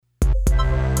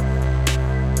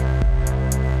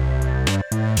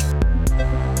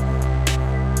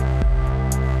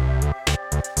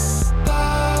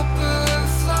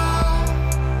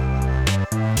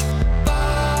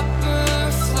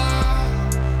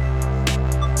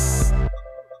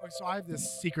So I have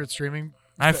this secret streaming.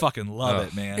 I fucking love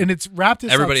it, man. And it's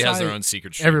Raptus. Everybody outside. has their own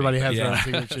secret stream. Everybody has their own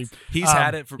secret stream. He's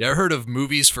had it for. Yeah, I heard of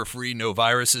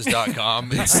moviesforfreenoviruses.com.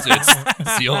 It's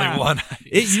the only one.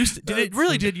 It used to, it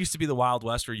really did used to be the Wild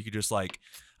West where you could just like,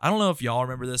 I don't know if y'all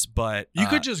remember this, but You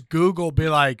could just Google, be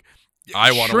like,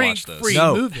 I wanna watch this. shrink-free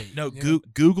no, movie. no. You know?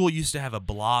 Google used to have a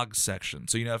blog section,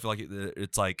 so if like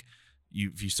it's like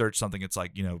if you search something, it's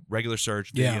like regular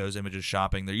search, videos, images,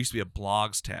 shopping. There used to be a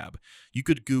blogs tab. You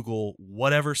could Google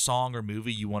whatever song or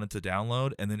movie you wanted to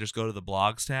download, and then just go to the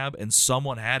blogs tab, and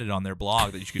someone had it on their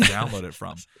blog that you could download it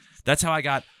from. That's how I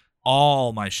got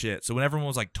all my shit. So when everyone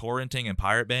was like torrenting and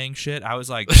pirate baying shit, I was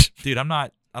like, dude, I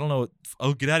don't know.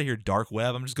 Oh, get out of here, dark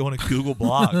web. I'm just going to Google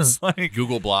Blogs. Like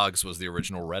Google Blogs was the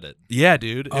original Reddit. Yeah,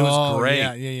 dude. It was great.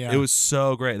 Yeah. It was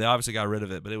so great. They obviously got rid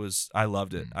of it, but I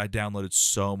loved it. I downloaded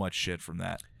so much shit from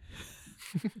that.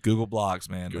 Google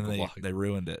Blogs, man. Google And Blog. they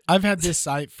ruined it. I've had this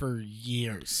site for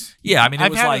years. Yeah, I mean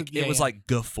I've had it was like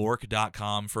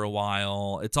Gafork.com for a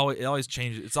while. It always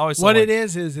changes. It's always What like, it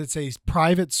is it's a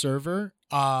private server,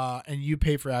 and you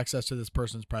pay for access to this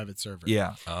person's private server.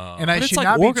 Yeah. And I But it's should like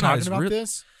not be organized talking about really-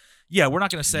 this. Yeah, we're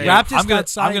not going to say. Raptus I'm going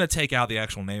site- to take out the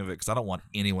actual name of it because I don't want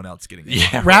anyone else getting it.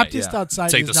 Yeah, right.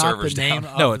 Raptus.site Take is the not the servers name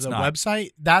down. of No, it's the not.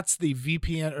 website. That's the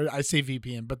VPN, or I say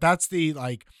VPN, but that's the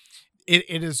like.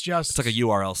 It is just. It's like a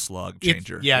URL slug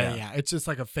changer. Yeah. It's just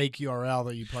like a fake URL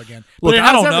that you plug in. Look, But it I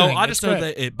has don't know. everything. I It's just know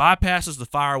great. that it bypasses the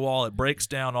firewall. It breaks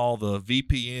down all the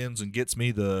VPNs and gets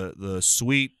me the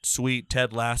sweet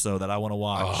Ted Lasso that I want to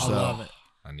watch. Oh, So. I love it.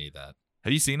 I need that.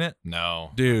 Have you seen it,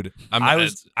 No. dude? I'm- I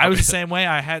was the same way.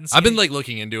 I hadn't. Seen I've been it. like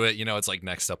looking into it. It's like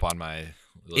next up on my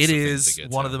list It of things is to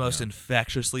get one to, of the most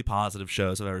infectiously positive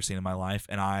shows I've ever seen in my life,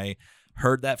 and I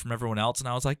heard that from everyone else, and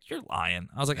I was like, "You're lying."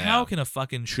 I was like, Yeah. "How can a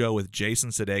fucking show with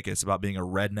Jason Sudeikis about being a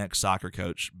redneck soccer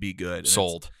coach be good?" And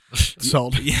Sold.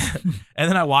 Sold. Yeah. And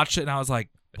then I watched it, and I was like,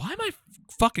 "Why am I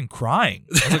fucking crying?"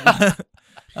 I was like,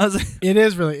 I was like It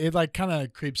is really. It like kind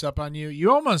of creeps up on you.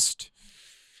 You almost.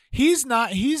 He's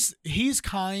not. He's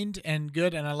kind and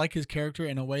good, and I like his character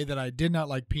in a way that I did not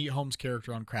like Pete Holmes'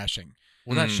 character on Crashing.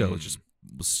 well, that show was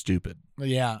stupid. But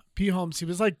yeah, Pete Holmes. He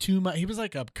was like too much. He was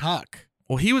like a cuck.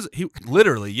 Well, he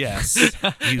literally, yes. He's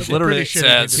pretty literally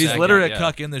shitty. he's That literally guy, a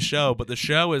cuck in the show, but the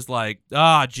show is like,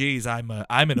 geez, I'm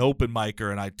an open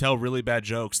micer and I tell really bad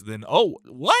jokes. And then,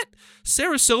 what?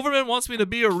 Sarah Silverman wants me to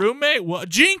be a roommate? What?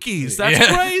 Jinkies, that's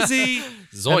Yeah. crazy.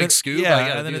 Zoink, And Scoob. Yeah, I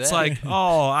gotta and then do it's that. like,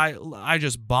 I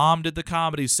just bombed at the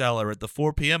Comedy Cellar at the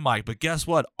 4 p.m. mic, but guess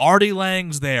what? Artie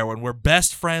Lang's there and we're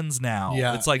best friends now.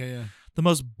 Yeah, It's like yeah. the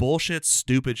most bullshit,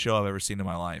 stupid show I've ever seen in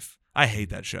my life. I hate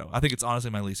that show. I think it's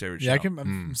honestly my least favorite show. Yeah,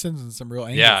 I'm sensing some real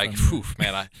anger. Yeah, from you.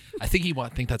 man. I think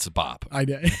think that's a bop. I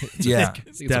do. Yeah,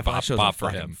 it's a bop for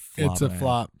him. It's a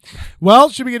flop. Well,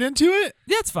 should we get into it?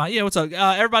 Yeah, it's fine. Yeah, what's up,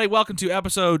 everybody? Welcome to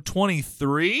episode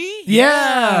 23.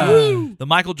 Yeah. Woo! The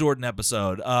Michael Jordan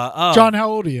episode. John, how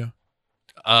old are you?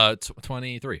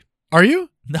 23. Are you?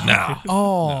 No.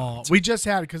 Oh, we just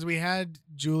had because we had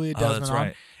Julia Desmond that's on.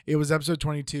 right. It was episode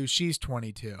 22. She's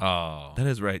 22. Oh. That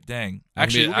is right. Dang.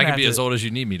 Actually, I can be as old as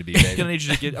you need me to be, I'm baby. gonna need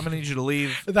you to I'm gonna need you to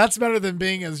leave. That's better than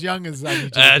being as young as I need you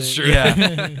to That's be. true.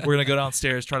 Yeah, we're gonna go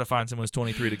downstairs, try to find someone who's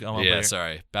 23 to come up Yeah, here.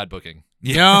 sorry. Bad booking.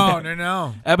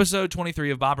 No. Episode 23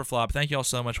 of Bopper Flop. Thank you all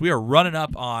so much. We are running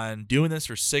up on doing this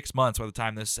for 6 months by the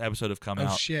time this episode have come Oh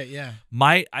out. shit, yeah.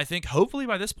 I think hopefully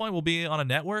by this point we'll be on a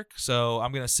network. So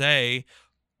I'm gonna say.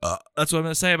 That's what I'm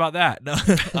gonna say about that. No,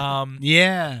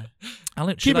 Yeah.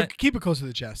 keep Keep it close to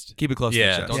the chest. Keep it close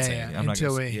Yeah, to the chest. don't say anything. I'm not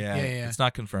Until gonna, we- yeah, yeah. it's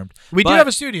not confirmed. We do But have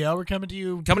a studio. We're coming to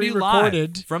you live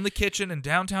recorded from the kitchen in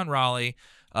downtown Raleigh,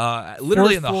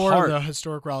 literally in the floor heart of the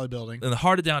historic Raleigh building. in the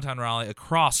heart of downtown Raleigh,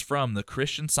 across from the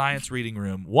Christian Science Reading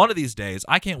Room. One of these days,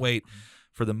 I can't wait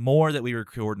for the more that we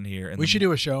record in here. And We should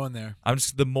do a show in there.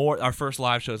 our first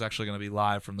live show is actually going to be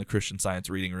live from the Christian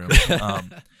Science Reading Room.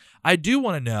 I do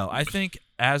want to know. I think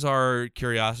as our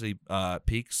curiosity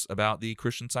peaks about the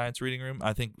Christian Science Reading Room,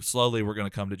 I think slowly we're going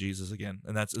to come to Jesus again,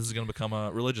 and this is going to become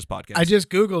a religious podcast. I just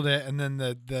Googled it, and then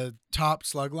the top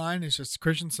slug line is just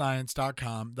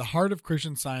ChristianScience.com. The heart of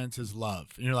Christian Science is love.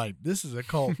 And you're like, this is a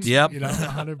cult. Yep. 100%.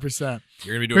 You're going to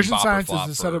be doing Christian Bopper Science Flop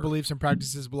is a set of for- beliefs and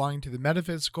practices belonging to the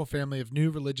metaphysical family of new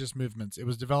religious movements. It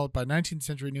was developed by 19th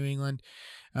century New England,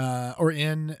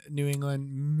 in New England,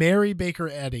 Mary Baker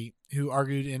Eddy, who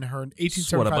argued in her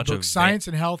 1875 book Science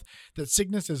and Health that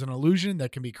sickness is an illusion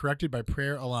that can be corrected by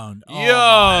prayer alone. Oh, Yo!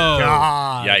 my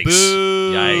God. Yikes.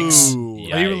 Boo. Yikes. Are you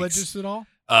Yikes. religious at all?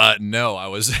 No, I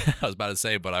was about to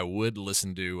say, but I would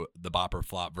listen to the Bop or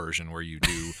Flop version where you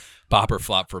do Bop or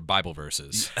Flop for Bible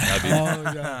verses. That'd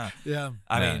be, yeah.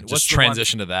 I mean, just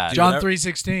transition to that. John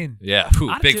 3:16. Yeah,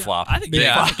 big flop. I think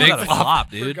big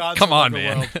flop, dude. Come on,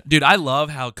 man. Dude, I love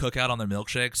how Cookout on their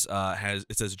milkshakes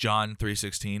it says John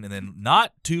 3:16, and then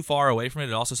not too far away from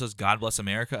it also says God Bless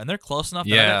America, and they're close enough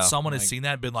that someone has seen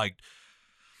that and been like,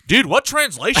 dude, what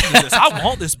translation is this? I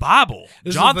want this Bible.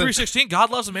 John 3:16, God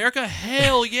loves America?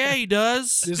 Hell yeah, he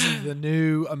does. This is the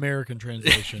new American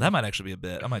translation. That might actually be a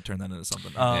bit. I might turn that into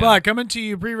something. But coming to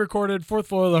you pre-recorded, 4th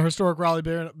floor of the historic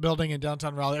Raleigh building in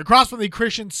downtown Raleigh, across from the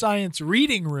Christian Science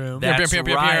Reading Room. That's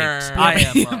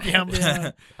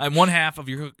right. I'm one half of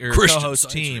your co-host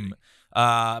team.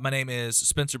 My name is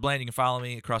Spencer Blaine. You can follow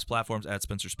me across platforms at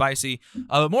Spencer Spicy.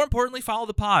 But more importantly, follow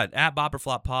the pod at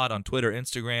BopperFlopPod on Twitter,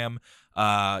 Instagram.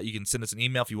 You can send us an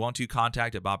email if you want to,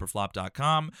 contact at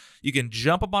bopperflop.com. You can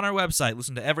jump up on our website,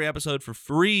 listen to every episode for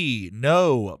free.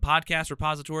 No podcast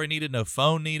repository needed, no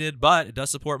phone needed, but it does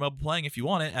support mobile playing if you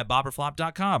want it at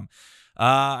bopperflop.com.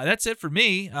 That's it for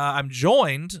me. I'm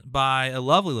joined by a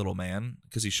lovely little man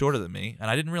because he's shorter than me, and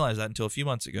I didn't realize that until a few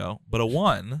months ago, but a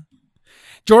one.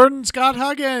 Jordan Scott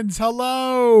Huggins.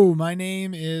 Hello.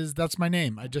 That's my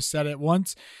name. I just said it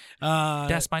once.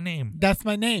 That's my name. That's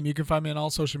my name. You can find me on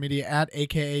all social media at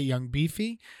AKA Young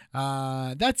Beefy.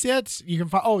 That's it. You can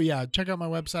find, check out my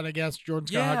website, I guess,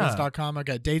 jordanscotthuggins.com. I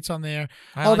got dates on there,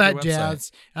 all that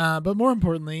jazz. But more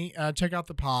importantly, check out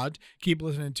the pod. Keep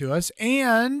listening to us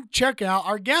and check out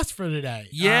our guest for today.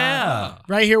 Yeah.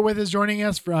 Right here with us, joining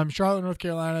us from Charlotte, North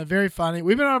Carolina. Very funny.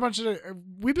 We've been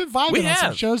vibing on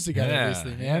some shows together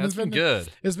recently, man. Yeah, it's been good.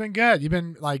 It's been good. You've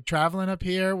been like traveling up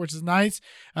here, which is nice.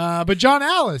 But John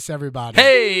Alice, everybody.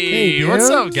 Hey, what's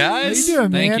up, guys? How you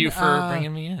doing, man? Thank you for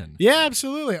bringing me in. Yeah,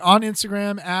 absolutely. On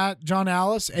Instagram at John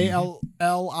Alice,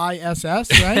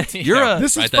 ALLISS, right?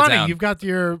 This is funny. You've got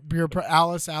your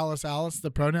Alice,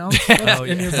 the pronouns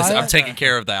in your bio. I'm taking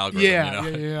care of the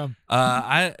algorithm.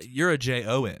 Yeah. You're a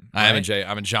J-O-N. I am a J.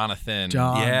 I'm a Jonathan.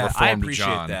 John. Yeah, I appreciate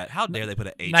John. that. How dare they put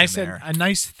an H nice in there? A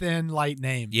nice, thin, light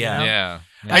name. Yeah. Yeah.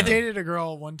 I dated a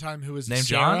girl one time who was named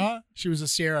Sarah. John? She was a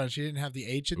Sarah. She didn't have the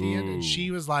H at the end, and she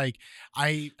was like,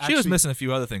 She was missing a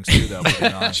few other things too, though.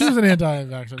 She was an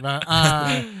anti-vaxxer, but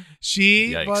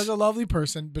she was a lovely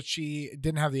person, but she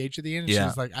didn't have the H at the end. And she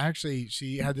was like,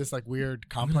 she had this like weird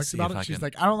complex about it. She's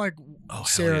like, I don't like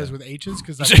Sarahs with H's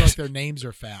because I feel like their names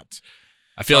are fat.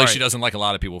 I feel like she doesn't like a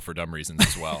lot of people for dumb reasons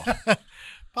as well.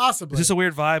 Possibly. Is this a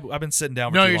weird vibe? I've been sitting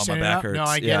down for too long. My back hurts. No,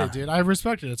 I get it, dude. I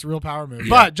respect it. It's a real power move. Yeah.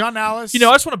 But John Alice, I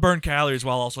just want to burn calories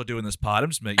while also doing this pod.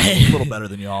 I'm just making it a little better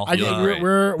than y'all.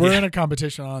 We're in a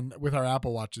competition with our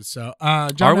Apple Watches. So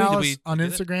John Alice on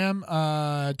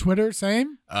Instagram, Twitter,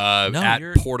 same. At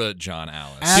Porta John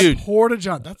Alice. At Porta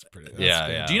John. That's pretty.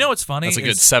 Yeah. Do you know what's funny? That's a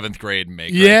good 7th grade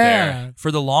make. Yeah. Right there.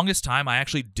 For the longest time, I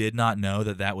actually did not know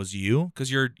that was you because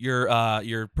your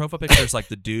profile picture is like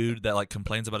the dude that like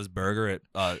complains about his burger at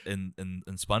in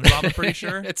SpongeBob. I'm pretty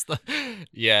sure it's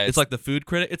like the food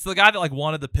critic. It's the guy that like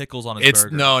wanted the pickles on his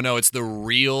burger. No, it's the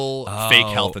real fake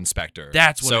health inspector.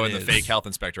 That's what so it in is. the fake health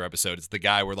inspector episode, it's the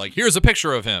guy where like here's a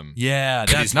picture of him. Yeah,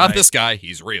 he's not this guy.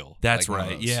 He's real. That's like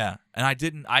right. Yeah, and I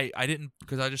didn't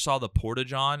because I just saw the Porta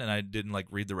John and I didn't like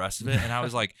read the rest of it, and I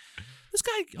was like, this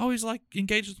guy always like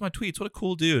engages with my tweets. What a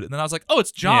cool dude. And then I was like, oh,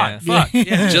 it's John. Yeah. Fuck.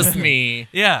 Yeah. Just me.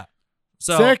 Yeah.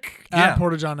 So sick at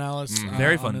Porta John Alice.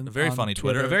 Very fun. Very funny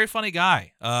Twitter. A very funny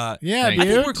guy. Dude. I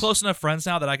think we're close enough friends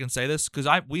now that I can say this because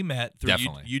we met through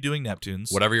you doing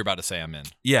Neptunes. Whatever you're about to say, I'm in.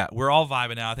 Yeah, we're all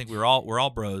vibing now. I think we're all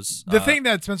bros. The thing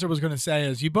that Spencer was going to say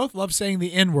is you both love saying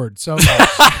the N-word so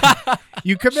much.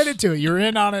 You committed to it. You're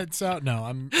in on it. So no,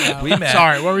 I'm. We met.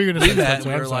 Sorry, what were you going to say? We met.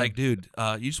 We were like, dude,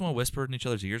 you just want to whisper in each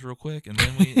other's ears real quick, and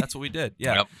then that's what we did.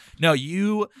 Yeah. Yep. No,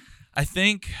 you. I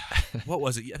think, what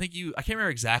was it? I can't remember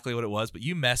exactly what it was, but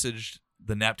you messaged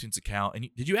the Neptunes account, and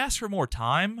did you ask for more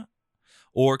time?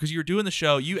 Or because you were doing the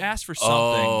show, you asked for something.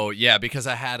 Oh, yeah, because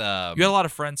I had you had a lot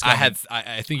of friends coming.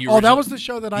 I think you were. Oh, that was the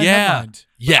show that I headlined.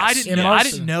 Yes. I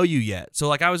didn't know you yet. So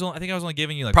like I think I was only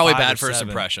giving you like probably 5 bad or first 7.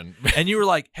 impression. And you were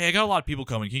like, "Hey, I got a lot of people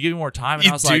coming. Can you give me more time?" And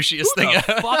I was like, "Who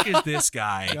the fuck is this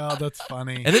guy?" Oh, that's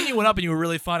funny. And then you went up and you were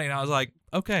really funny, and I was like,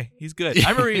 "Okay, he's good." I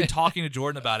remember even talking to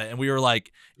Jordan about it, and we were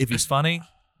like, "If he's funny."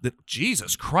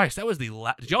 Jesus Christ, that was the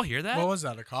did y'all hear that? What was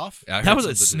that, a cough? Yeah, that was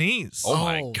a sneeze. Oh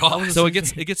my God. So it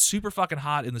gets super fucking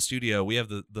hot in the studio. We have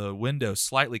the window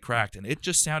slightly cracked, and it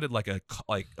just sounded like a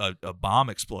bomb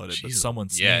exploded, but someone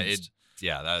sneezed.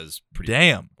 Yeah, that was pretty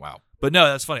damn. Wow. But no,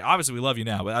 that's funny. Obviously, we love you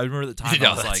now. But I remember at the time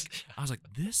I was like,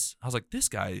 this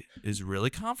guy is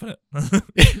really confident.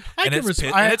 I and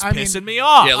can it's I mean, pissing me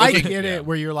off. Yeah, I get it.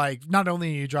 Where you're like, not only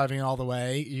are you driving all the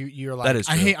way, you're like, That is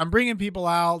true. I'm bringing people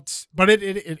out, but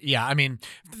yeah. I mean,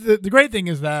 the great thing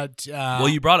is that. Well,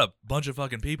 you brought a bunch of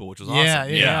fucking people, which was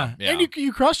awesome. Yeah. And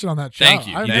you crushed it on that show. Thank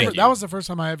you. That was the first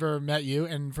time I ever met you,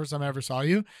 and first time I ever saw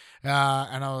you.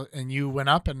 And you went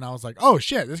up, and I was like, oh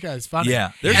shit, this guy's funny.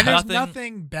 Yeah, there's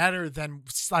nothing better than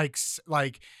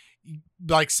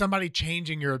like somebody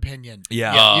changing your opinion.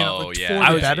 Yeah. Oh, For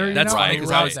yeah. the better. That's right.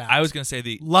 because I was going to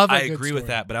say Love a I good agree with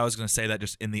story. that, but I was going to say that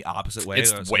just in the opposite way.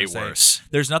 It's way worse.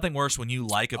 There's nothing worse when you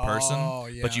like a person,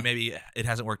 but yeah. maybe it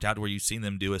hasn't worked out to where you've seen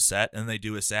them do a set, and they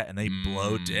do a set and they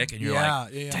blow dick, and you're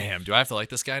like, damn, do I have to like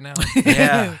this guy now?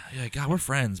 yeah, you're like, God, we're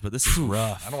friends, but this is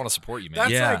rough. I don't want to support you,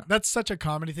 man. That's such a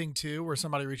comedy thing too, where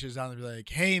somebody reaches out and be like,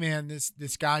 "Hey, man,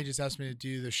 this guy just asked me to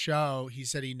do the show. He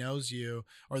said he knows you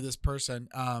or this person.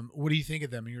 What do you think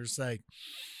of them?" And you're just like,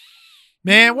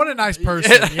 "Man, what a nice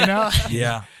person," you know?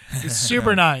 Yeah. It's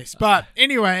super nice. But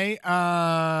anyway,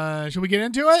 should we get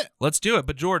into it? Let's do it.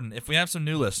 But Jordan, if we have some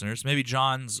new listeners, maybe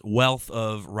John's wealth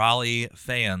of Raleigh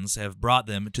fans have brought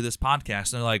them to this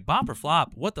podcast, and they're like, "Bop or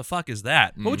flop? What the fuck is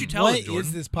that?" What would you tell them, Jordan? What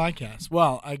is this podcast?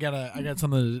 Well, I got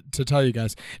something to tell you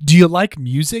guys. Do you like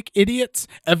music, idiots?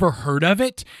 Ever heard of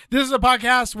it? This is a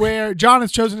podcast where John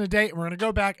has chosen a date, and we're going to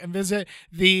go back and visit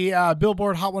the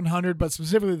Billboard Hot 100, but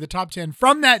specifically the top 10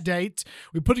 from that date.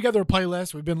 We put together a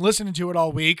playlist. We've been listening to it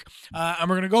all week. And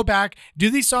we're going to go back. Do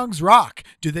these songs rock?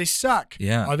 Do they suck?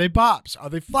 Yeah. Are they bops? Are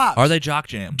they flops? Are they jock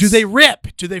jams? Do they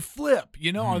rip? Do they flip?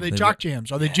 You know, are they jock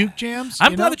jams? Are they juke jams?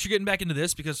 I'm glad that you're getting back into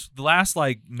this, because the last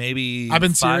maybe I've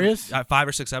been 5 serious? 5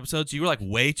 or 6 episodes, you were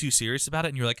way too serious about it,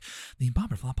 and you're like, the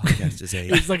Bop or Flop podcast is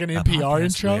it's like an a NPR podcast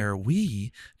intro where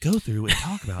we go through and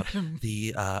talk about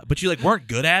the but you weren't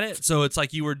good at it, so it's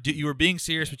like you were being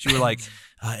serious, but you were like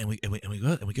and we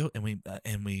go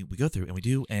through and we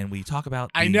do and we talk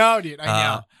about I know, dude. I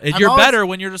know. And you're better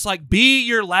when you're just like, be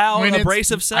your loud,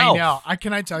 abrasive self. I know.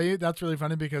 Can I tell you, that's really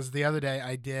funny, because the other day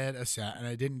I did a set and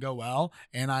it didn't go well,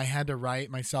 and I had to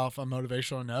write myself a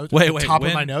motivational note at the top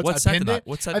of my notes. I pinned it.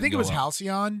 I think it was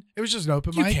Halcyon. It was just an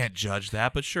open mic. You can't judge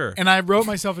that, but sure. And I wrote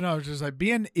myself a note, which was like,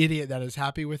 be an idiot that is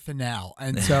happy with the now.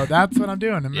 And so that's what I'm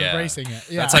doing. I'm embracing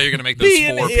it. Yeah. That's how you're going to make those be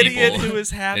 4 an idiot people who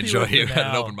is happy enjoy with you the at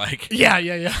an now. open mic.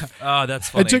 Yeah. Oh, that's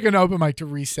funny. It took an open mic to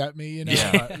reset me, you know.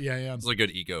 Yeah. Yeah. It's a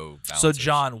good ego balance. So,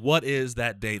 John, what is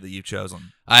that date that you've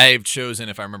chosen? I've chosen,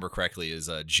 if I remember correctly, is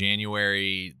the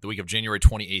week of January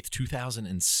 28th,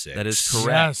 2006. That is correct.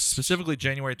 Yes. Specifically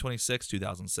January 26,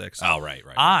 2006. Oh, right.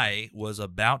 I was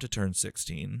about to turn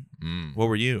 16. What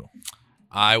were you?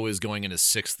 I was going into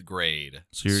 6th grade.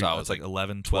 So I was like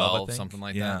 11, 12, I think. Something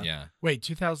like that. Yeah. Wait,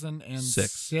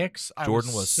 2006?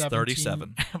 Jordan was 17.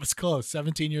 37. I was close.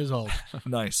 17 years old.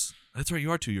 Nice. That's right.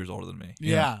 You are 2 years older than me.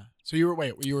 Yeah. So you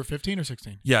were 15 or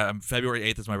 16? Yeah. February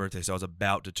 8th is my birthday, so I was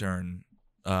about to turn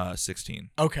 16.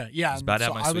 Okay. Yeah. I was about to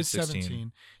have my I sweet was 16.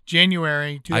 17.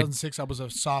 January 2006, I was a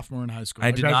sophomore in high school.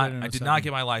 I did graduated not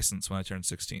get my license when I turned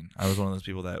 16. I was one of those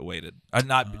people that waited.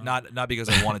 Not because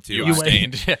I wanted to. You I-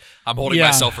 abstained. I'm holding Yeah.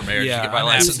 myself for marriage Yeah, to get my I'm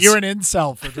license. You're an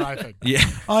incel for driving. Yeah.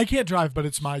 Oh, I can't drive, but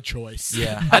it's my choice.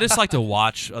 Yeah, I just like to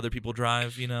watch other people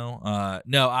drive. You know,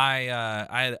 no,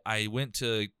 I went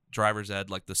to driver's ed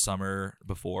the summer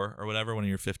before or whatever when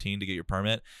you're 15 to get your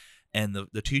permit, and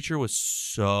the teacher was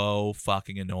so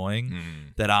fucking annoying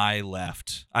that I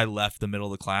left. I left the middle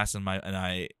of the class, and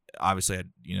I obviously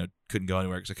couldn't go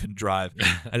anywhere because I couldn't drive.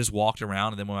 I just walked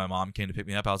around, and then when my mom came to pick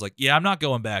me up, I was like, yeah, I'm not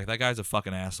going back. That guy's a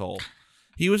fucking asshole.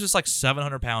 He was just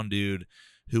 700-pound dude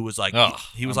who was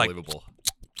he was unbelievable.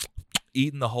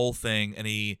 eating the whole thing, and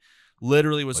he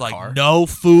literally was car? no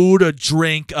food or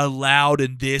drink allowed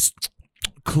in this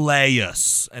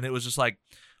class. And it was just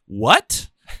what?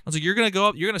 I was like, you're going to go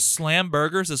up, you're going to slam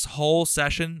burgers this whole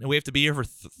session, and we have to be here for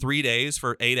 3 days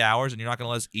for 8 hours, and you're not going to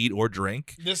let us eat or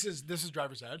drink? This is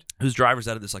driver's ed. It was driver's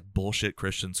ed at this bullshit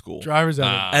Christian school. Driver's ed.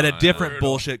 At a different brutal.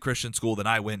 bullshit Christian school than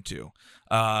I went to.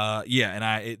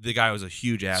 And the guy was a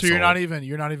huge asshole. So you're not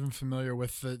even familiar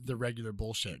with the regular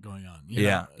bullshit going on. You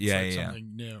know? It's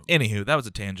something new. Anywho, that was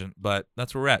a tangent, but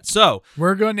that's where we're at. So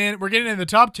We're getting in the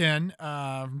top 10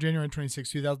 from January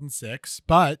 26, 2006,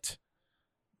 but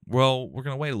we're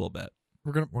gonna wait a little bit.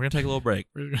 we're gonna take a little break.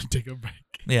 take a break.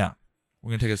 Yeah,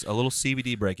 we're gonna take a little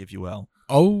CBD break, if you will.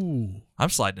 Oh, I'm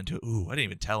sliding into it. Ooh, I didn't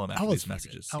even tell him after these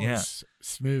messages. Yeah,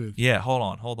 smooth. yeah. Hold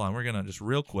on. We're gonna just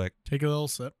real quick. Take a little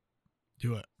sip.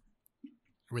 Do it.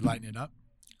 Are we lighting it up?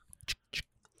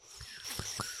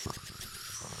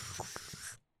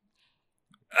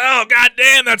 Oh,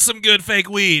 goddamn, that's some good fake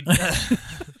weed.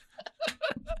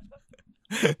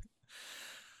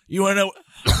 You want to know?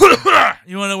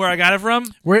 You want to know where I got it from?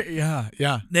 Yeah.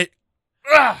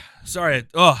 Sorry.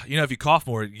 Oh, you know, if you cough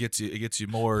more, it gets you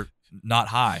more not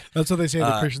high. That's what they say in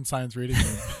the Christian Science reading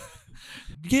room.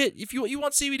 If you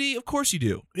want CBD, of course you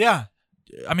do. Yeah.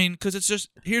 I mean, because it's just,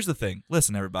 here's the thing.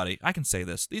 Listen, everybody, I can say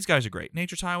this. These guys are great.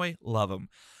 Nature's Highway, love them.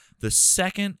 The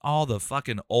second all the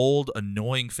fucking old,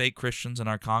 annoying fake Christians in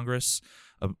our Congress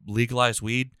legalize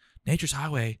weed, Nature's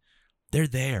Highway, they're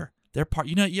there. They're part.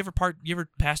 You know, you ever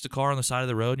passed a car on the side of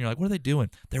the road and you're like, what are they doing?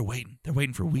 They're waiting. They're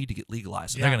waiting for weed to get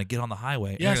legalized. And they're going to get on the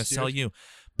highway and they're going to sell you.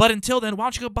 But until then, why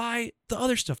don't you go buy the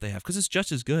other stuff they have? Because it's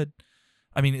just as good.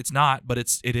 I mean, it's not, but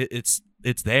it's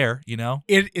there, you know.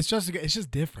 It's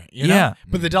just different, you know? Yeah.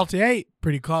 But the Delta 8,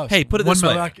 pretty close. Hey, put it this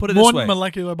way. One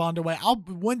molecular bond away.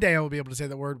 One day I will be able to say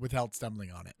that word without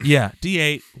stumbling on it. Yeah,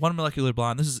 D8, 1 molecular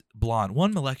blonde. This is blonde.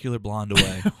 1 molecular blonde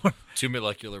away. 2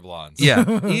 molecular blondes.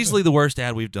 Yeah, easily the worst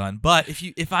ad we've done. But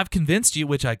if I've convinced you,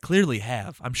 which I clearly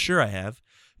have, I'm sure I have,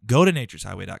 go to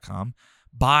natureshighway.com,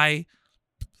 buy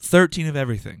 13 of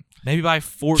everything. Maybe buy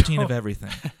 14 of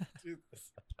everything.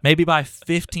 Maybe buy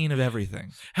 15 of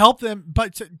everything. Help them,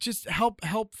 but just help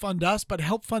fund us, but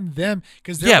help fund them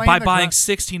because by buying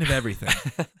 16 of everything.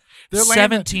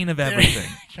 17 of everything.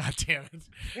 God damn it!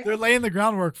 They're laying the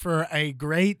groundwork for a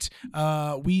great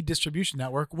weed distribution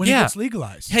network when it gets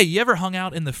legalized. Hey, you ever hung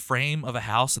out in the frame of a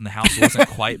house and the house wasn't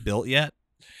quite built yet?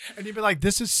 And you'd be like,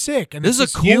 "This is sick." And this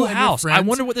is a cool house. I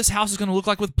wonder what this house is going to look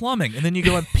like with plumbing. And then you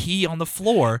go and pee on the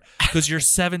floor because you're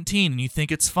 17 and you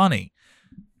think it's funny.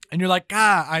 And you're like,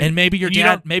 and maybe your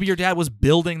dad was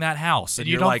building that house, and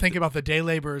you don't think about the day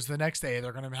laborers the next day.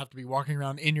 They're going to have to be walking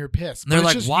around in your piss. And they're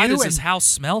like, why does this house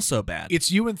smell so bad?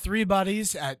 It's you and 3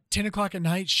 buddies at 10 o'clock at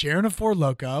night sharing a Four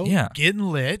Loko, getting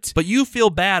lit. But you feel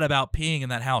bad about peeing in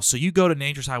that house, so you go to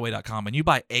natureshighway.com and you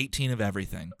buy 18 of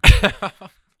everything.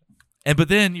 But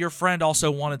then your friend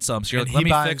also wanted some, so you're like, let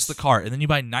me fix the cart, and then you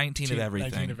buy 19 of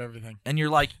everything. 19 of everything. And you're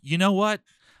like, you know what?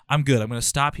 I'm good. I'm going to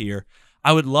stop here.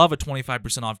 I would love a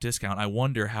 25% off discount. I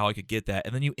wonder how I could get that.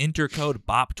 And then you enter code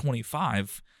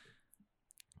BOP25.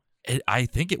 I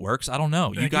think it works. I don't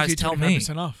know. You guys tell me.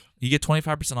 Off. You get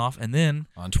 25% off, and then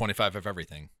on 25 of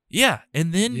everything. Yeah,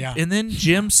 and then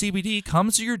Jim CBD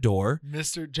comes to your door.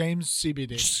 Mr. James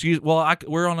CBD.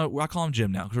 I call him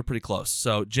Jim now because we're pretty close.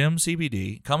 So Jim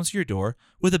CBD comes to your door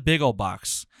with a big old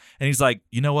box, and he's like,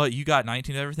 you know what? You got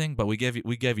 19 of everything, but we gave you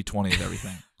 20 of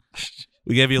everything.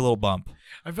 We gave you a little bump.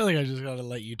 I feel like I just got to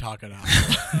let you talk it out.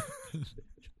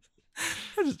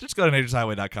 just go to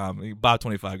natureshighway.com. Buy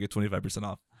 25, get 25%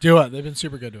 off. Do it. They've been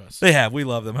super good to us. They have. We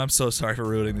love them. I'm so sorry for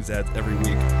ruining these ads every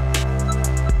week.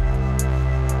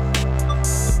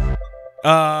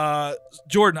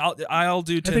 Jordan, I'll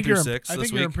do 10 through 6 I this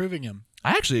think week. you're improving him.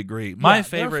 I actually agree. My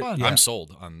favorite. I'm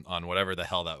sold on whatever the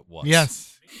hell that was.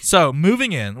 Yes. So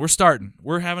moving in, we're starting.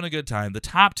 We're having a good time. The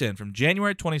top 10 from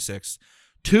January 26th,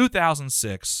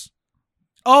 2006.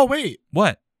 Oh, wait.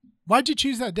 What? Why'd you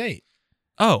choose that date?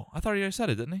 Oh, I thought he already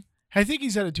said it, didn't he? I think he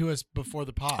said it to us before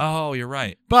the pod. Oh, you're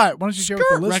right. But why don't you share with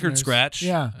the listeners? Record scratch.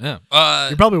 Yeah. Yeah.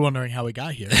 You're probably wondering how we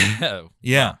got here.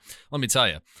 Yeah. Let me tell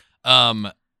you.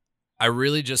 I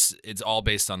really it's all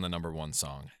based on the number 1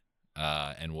 song.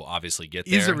 And we'll obviously get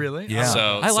there. Is it really? Yeah.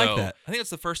 I like that. I think it's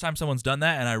the first time someone's done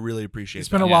that, and I really appreciate it. It's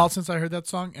been a while since I heard that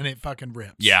song, and it fucking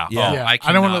rips. Yeah. Yeah. Oh, I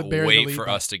cannot wait for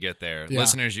us to get there. Yeah.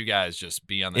 Listeners, you guys just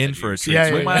be on the in for a treat.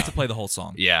 Yeah, we might have to play the whole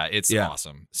song. Yeah, it's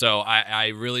awesome. So I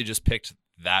really just picked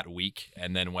that week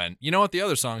and then went, you know what? The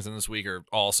other songs in this week are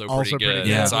also pretty good.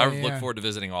 Yeah. So I look forward to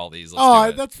visiting all these. Let's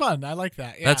do it. That's fun. I like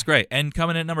that. Yeah. That's great. And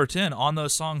coming in at number 10 on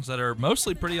those songs that are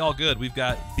mostly pretty all good, we've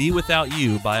got Be Without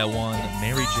You by a one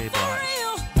Mary J. Blige.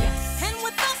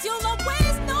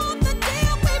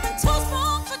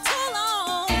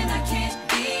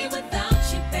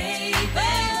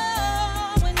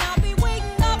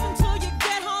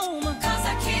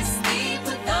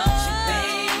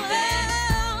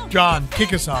 John,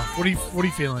 kick us off. What are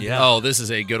you feeling? Yeah. Oh, this is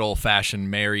a good old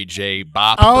fashioned Mary J.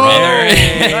 Bop. Oh, brother.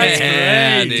 that's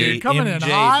great, dude. Coming in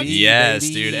hot. Yes,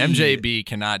 baby. dude. MJB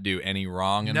cannot do any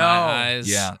wrong in my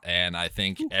eyes. Yeah. And I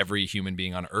think every human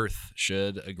being on earth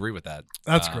should agree with that.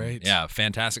 That's great. Yeah,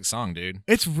 fantastic song, dude.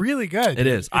 It's really good. It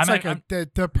is. It's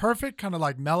the perfect kind of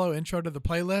like mellow intro to the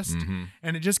playlist,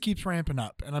 and it just keeps ramping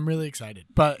up, and I'm really excited.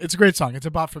 But it's a great song. It's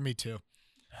a bop for me too.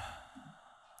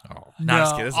 Oh, not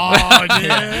as good as dude.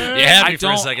 Yeah, happy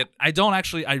for a second. I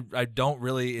don't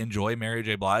really enjoy Mary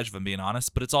J. Blige, if I'm being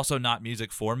honest, but it's also not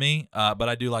music for me. But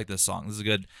I do like this song. This is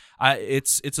good.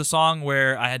 It's a song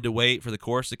where I had to wait for the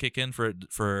chorus to kick in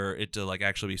for it to like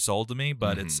actually be sold to me,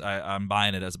 but I'm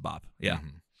buying it as a bop. Yeah.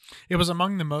 It was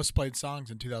among the most played songs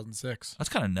in 2006. That's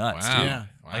kind of nuts, wow. dude. Yeah.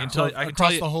 Wow. I can tell you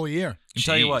across the whole year. I can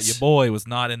tell you what, your boy was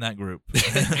not in that group.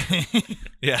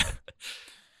 Yeah.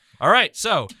 All right,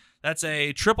 so that's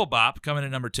a triple bop coming in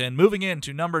number 10. Moving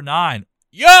into number 9.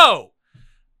 Yo!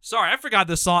 Sorry, I forgot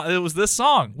this song. It was this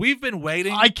song. We've been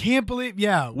waiting. I can't believe.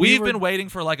 Yeah, We've been waiting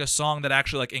for like a song that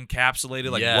actually like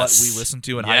encapsulated like what we listened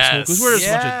to in high school because we're just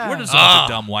a bunch of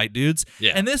dumb white dudes.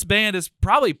 Yeah. And this band is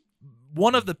probably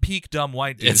one of the peak dumb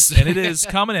white dudes, and it is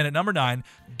coming in at number 9.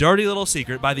 Dirty Little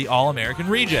Secret by the All American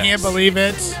Rejects. Can't believe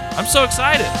it. I'm so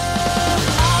excited.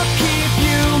 I'll keep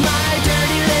you my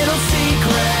dirty little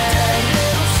secret.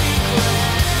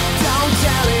 Don't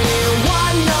tell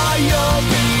anyone or you'll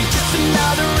be just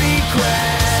another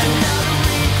regret.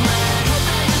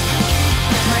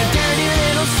 My dirty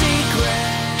little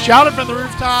secret. Shout it from the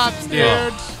rooftops, dude. Yeah.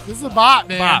 This is a bop,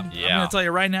 man. Bop. I'm Yeah. gonna tell you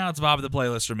right now, it's Bob of the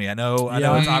playlist for me. I know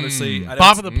it's obviously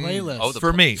Bop of the playlist. Oh,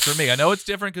 for me. I know it's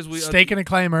different because we Stake and a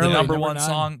claim early. the number one 9.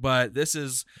 song, but this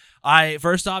is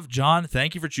first off, John,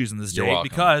 thank you for choosing this You're date welcome.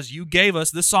 because you gave us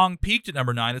this song peaked at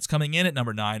number 9. It's coming in at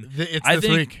number 9. It's I this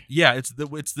think, week. Yeah,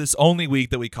 it's this only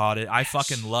week that we caught it. I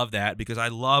fucking love that because I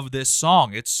love this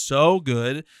song. It's so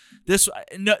good. This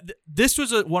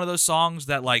was one of those songs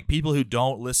that like people who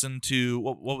don't listen to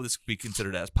what would this be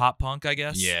considered as pop punk? I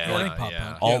guess. Yeah, I think pop yeah.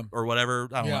 punk. Alt or whatever.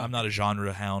 I don't know. Yeah. I'm not a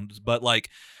genre hound, but like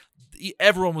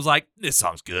everyone was like, "This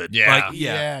song's good." Yeah. Like,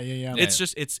 Yeah.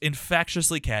 It's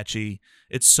infectiously catchy.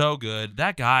 It's so good.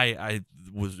 That guy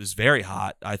is very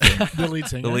hot. I think The lead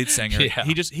singer. the lead singer. Yeah.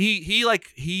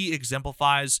 He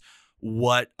exemplifies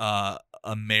what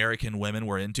American women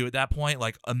were into at that point.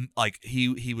 Like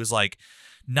he was like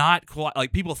not quite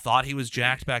like people thought he was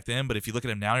jacked back then, but if you look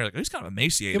at him now, you're like, oh, he's kind of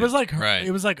emaciated. It was like Right.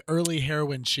 It was like early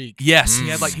heroin chic. yes, he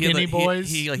had like Skinny boys.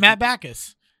 He, like, Matt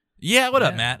Backus. Yeah, what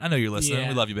up, Yeah. Matt? I know you're listening. Yeah.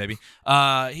 We love you, baby.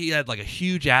 He had like a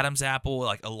huge Adam's apple,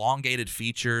 like elongated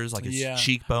features, like his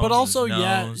cheekbones, But also, and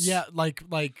his nose.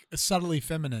 like subtly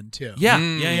feminine too. yeah,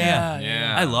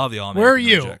 Yeah. I love the All Where are American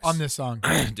you Rejects. on this song?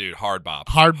 Dude, hard bop.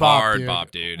 Hard bop, Hard dude.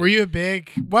 bop, dude. Were you a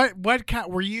big what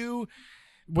kind? Were you?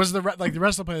 Was the like the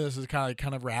rest of the playlist is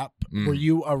kind of rap? Were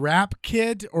you a rap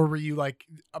kid or were you like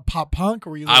a pop punk?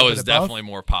 Or were you? A I little was bit of both? definitely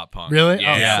more pop punk. Really?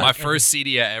 Yeah. Oh, yeah. My sick. first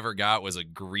CD I ever got was a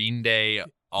Green Day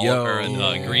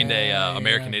Green Day Yeah,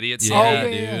 American yeah. Idiot Yeah, song, yeah,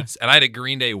 dude. yeah. And I had a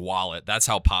Green Day wallet. That's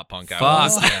how pop punk I Fuck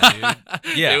was. yeah,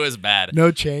 dude. Yeah. It was bad.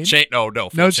 No chain. No, full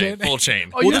No chain. chain? Full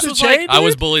chain. Oh, you this did the was like- chain? I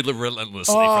was dude? bullied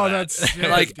relentlessly Oh, for that. that's sick,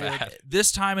 like dude.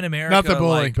 this time in America, Not the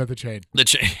bullying, like, but the chain. the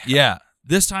chain. yeah.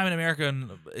 This time in America,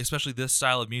 and especially this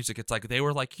style of music, it's like they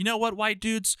were like, you know what, white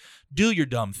dudes, do your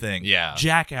dumb thing. Yeah.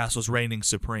 Jackass was reigning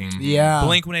supreme. Yeah.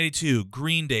 Blink 182,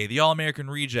 Green Day, the All American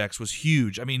Rejects was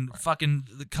huge. I mean, fucking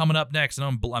coming up next, and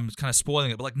I'm kind of spoiling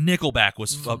it, but like Nickelback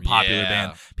was a popular Yeah.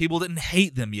 band. People didn't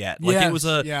hate them yet. Like Yes, it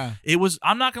was yeah.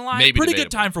 I'm not gonna lie, Maybe pretty good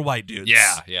debatable. time for white dudes.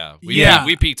 Yeah. Yeah.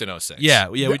 We peaked in 06. Yeah,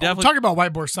 we definitely. Talking about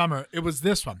White Boy Summer. It was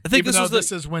this one. I think Even this though was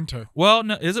this is winter. Well,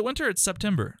 no, is it winter? It's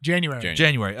September. January.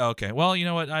 January. Oh, okay. Well, you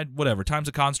know what? Whatever. Time's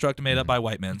a construct made up by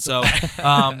white men. So,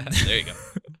 There you go.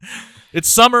 it's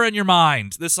summer in your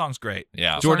mind. This song's great.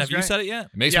 Yeah. Jordan, song's have you great. said it yet?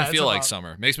 It makes Yeah, me it's feel like about-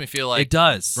 summer. It makes me feel like It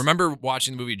does. Remember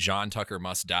watching the movie John Tucker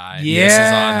Must Die? Yeah. This is on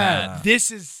that.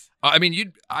 This is. I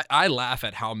mean, I laugh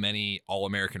at how many All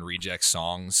American Rejects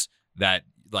songs that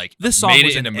like This song made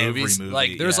was it in into every movies. movie,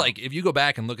 Like, there's yeah. like if you go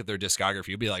back and look at their discography,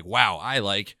 you'll be like, wow, I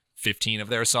like 15 of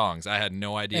their songs. I had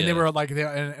no idea. And they were like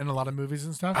they're in a lot of movies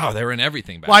and stuff. oh, they were in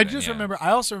everything back Well, I then, just yeah. remember.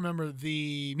 I also remember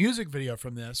the music video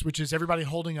from this, which is everybody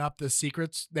holding up the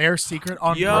secrets, their secret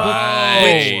on Yo. book,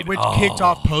 Right. which Oh. kicked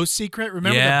off Post Secret.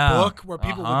 Remember Yeah. the book where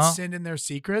people would Uh-huh. send in their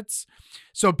secrets?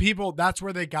 So that's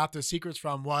where they got the secrets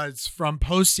from, was from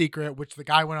Post Secret, which the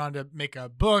guy went on to make a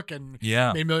book and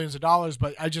Yeah. made millions of dollars.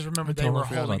 But I just remember I they totally were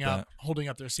forgot about holding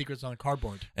up their secrets on a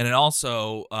cardboard. And it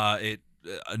also,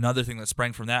 another thing that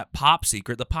sprang from that, Pop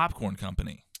Secret, the popcorn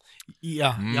company.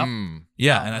 Yeah. Yep. Mm.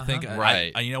 Yeah, and I think,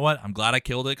 Right. you know what? I'm glad I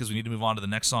killed it because we need to move on to the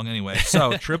next song anyway.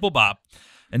 So, Triple Bop.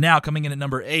 And now coming in at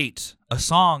number 8, a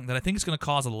song that I think is going to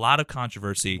cause a lot of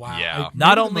controversy. Wow. Yeah. Maybe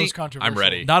Not the only- most controversial. I'm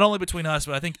ready. Not only between us,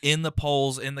 but I think in the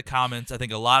polls, in the comments, I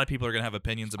think a lot of people are going to have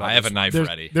opinions about I have this a one. knife There's,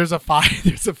 ready. there's a fire.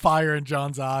 There's a fire in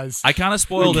John's eyes. I kind of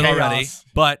spoiled it Chaos. already,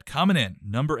 but coming in,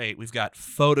 number 8, we've got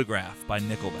Photograph by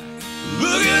Nickelback.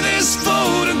 Look at this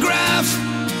photograph.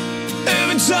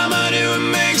 Every time I do,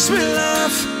 it makes me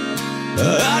laugh.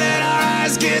 How did our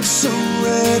eyes get so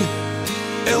red?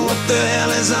 And what the hell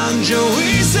is on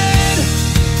Joey's head?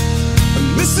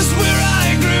 This is where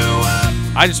I grew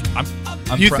up.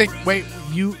 I'm You pro- think? Wait.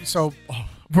 So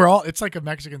It's like a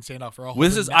Mexican standoff. We're all.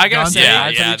 This is. I gotta say,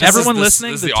 everyone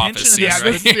listening, this the tension in this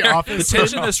room. This is the office. The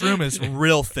tension in this room is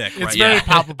real thick. It's right very now.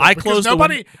 palpable. I closed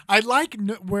nobody. I like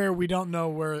where we don't know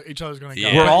where each other's going to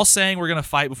go. We're all saying we're gonna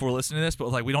fight before listening to this, but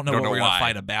like we don't know what we're gonna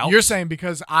fight about. You're saying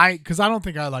because I don't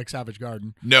think I like Savage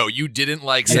Garden. No, you didn't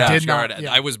like Savage Garden.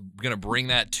 I was gonna bring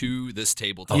that to this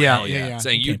table today.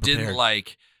 Saying you didn't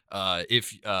like.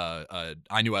 If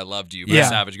I Knew I Loved You by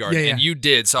Savage Garden, and you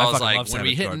did, so I was like, when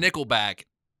we hit Nickelback,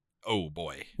 oh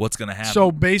boy, what's gonna happen?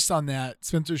 So based on that,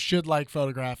 Spencer should like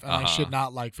Photograph, and I should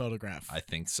not like Photograph. I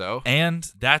think so, and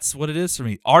that's what it is for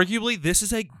me. Arguably, this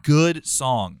is a good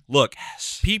song. Look,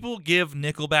 people give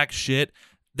Nickelback shit.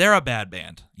 They're a bad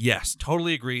band. Yes,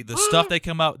 totally agree. The stuff they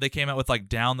came out with like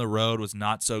Down the Road was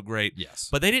not so great. Yes.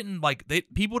 But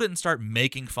people didn't start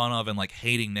making fun of and like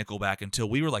hating Nickelback until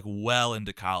we were like well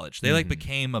into college. They like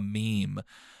became a meme.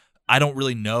 I don't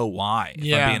really know why,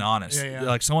 if I'm being honest.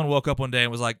 Like someone woke up one day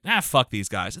and was like, fuck these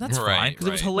guys. And that's fine because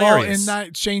it was hilarious. Well, in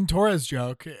that Shane Torres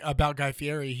joke about Guy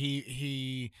Fieri,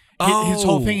 his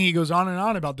whole thing, he goes on and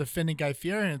on about defending Guy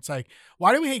Fieri, and it's like,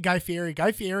 why do we hate Guy Fieri?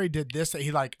 Guy Fieri did this, that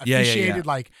he like officiated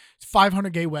like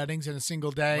 500 gay weddings in a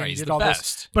single day. Right, and he he's did the all best.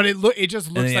 this, but it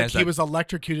just looks like he was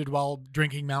electrocuted while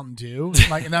drinking Mountain Dew,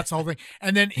 like, and that's the whole thing.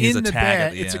 And then in the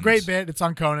bit, it's a great bit. It's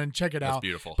on Conan. Check it out. It's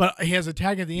beautiful. But he has a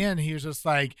tag at the end. He was just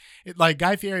like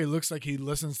Guy Fieri looks like he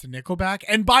listens to Nickelback.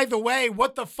 And by the way,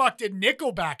 what the fuck did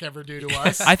Nickelback ever do to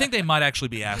us? I think they might actually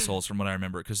be assholes from what I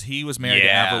remember because he was married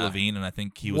to Avril Lavigne, and I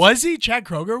think he was. Was he? Chad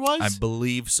Kroeger was? I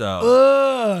believe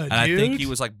so. And I think he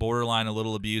was like borderline a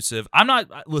little abusive. I'm not.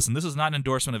 Listen, this is not an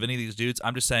endorsement of any of these dudes.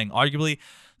 I'm just saying, arguably,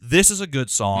 this is a good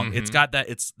song. Mm-hmm. It's got that.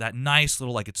 It's that nice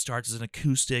little like. It starts as an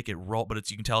acoustic.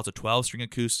 But you can tell it's a 12-string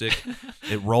acoustic.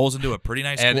 It rolls into a pretty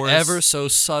nice and chorus. ever so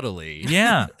subtly.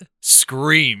 Yeah.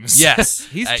 Screams. Yes,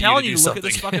 he's telling you, look something. at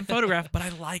this fucking photograph. But I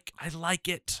like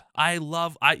it.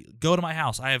 I go to my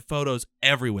house. I have photos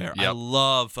everywhere. Yep. I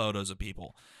love photos of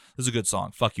people. This is a good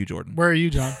song. Fuck you, Jordan. Where are you,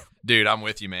 John? Dude, I'm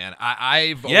with you, man.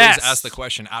 I've always asked the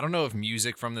question. I don't know if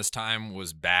music from this time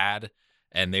was bad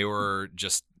and they were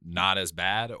just not as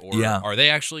bad, or are they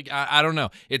actually? I don't know.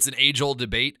 It's an age-old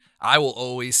debate. I will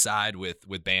always side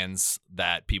with bands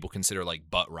that people consider like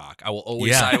butt rock. I will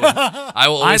always side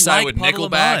with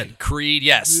Nickelback, Creed.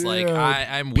 Yes, like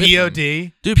I'm with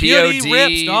POD. Dude, POD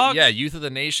rips, dog. Yeah, Youth of the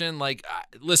Nation. Like,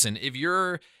 listen, if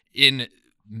you're in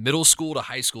middle school to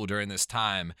high school during this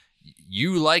time,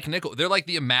 you like Nickel. They're like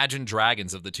the Imagine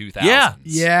Dragons of the 2000s.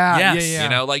 Yeah. You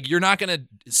know, like you're not gonna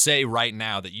say right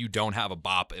now that you don't have a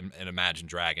bop in Imagine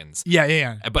Dragons.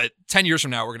 Yeah. But 10 years from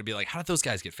now, we're gonna be like, how did those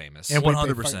guys get famous?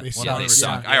 100%. Yeah, they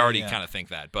suck. I already kind of think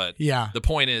that. But the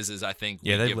point is I think we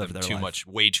give them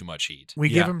way too much heat. We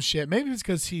give him shit. Maybe it's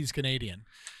because he's Canadian.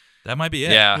 That might be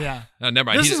it. Yeah. No, never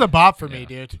mind. This is a bop for me,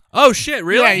 dude. Oh shit!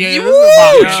 Really? Yeah. This is a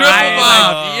bop. Triple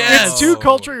bop. Yes. It's too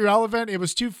culturally relevant. It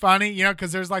was too funny, you know,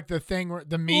 because there's like the thing where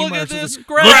the meme. Look where at this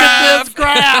graph. Look at this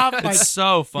graph. Like, it's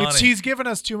so funny. He's given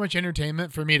us too much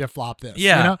entertainment for me to flop this.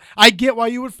 Yeah. You know? I get why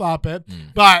you would flop it,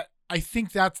 but I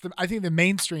think the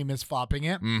mainstream is flopping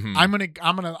it. Mm-hmm. I'm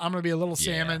gonna be a little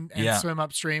salmon and swim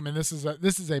upstream, and this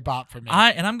is a bop for me.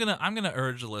 I'm gonna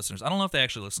urge the listeners. I don't know if they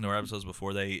actually listen to our episodes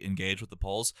before they engage with the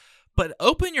polls, but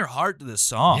open your heart to this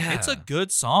song. Yeah. It's a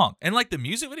good song, and like the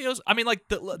music videos. I mean, like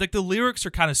the lyrics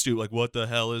are kind of stupid. Like, what the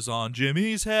hell is on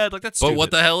Jimmy's head? Like that's. Stupid. But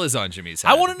what the hell is on Jimmy's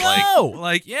head? I want to know.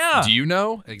 Like, yeah. Do you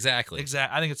know exactly?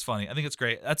 I think it's funny. I think it's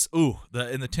great. That's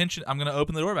the tension. I'm gonna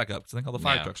open the door back up because I think all the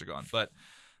fire trucks are gone, but.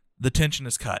 The tension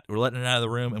is cut. We're letting it out of the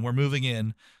room, and we're moving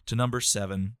in to number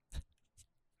 7.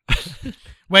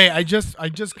 Wait, I just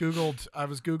Googled. I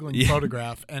was Googling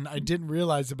Photograph, and I didn't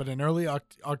realize it, but in early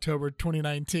October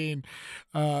 2019,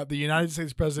 the United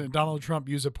States President Donald Trump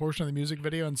used a portion of the music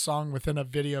video and song within a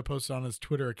video posted on his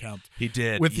Twitter account. He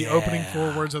did. With the opening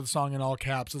 4 words of the song in all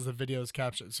caps as the video's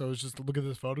caption. So it's just look at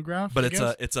this photograph. But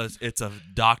it's a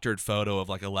doctored photo of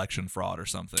like election fraud or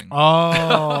something.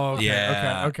 Oh, okay.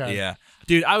 Yeah. Okay. Yeah.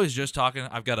 Dude, I was just talking.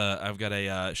 I've got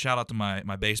a shout out to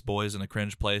my base boys in the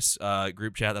Cringe Place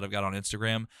group chat that I've got on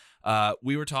Instagram.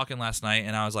 We were talking last night,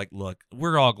 and I was like, "Look,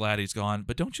 we're all glad he's gone,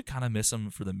 but don't you kind of miss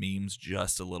him for the memes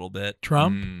just a little bit?"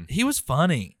 Trump, he was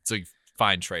funny. It's a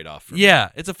fine trade-off.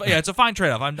 It's a fine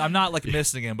trade-off. I'm not like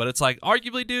missing him, but it's like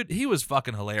arguably, dude, he was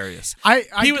fucking hilarious.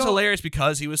 He was hilarious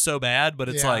because he was so bad, but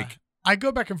it's like. I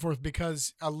go back and forth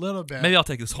because a little bit. Maybe I'll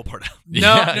take this whole part out.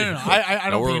 No.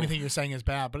 I don't think anything you're saying is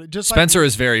bad, but it just Spencer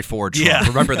is very for Trump.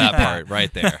 Remember that part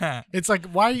right there. It's like,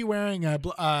 why are you wearing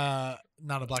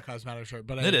not a Black Lives Matter shirt,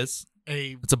 but it is.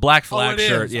 It's a Black flag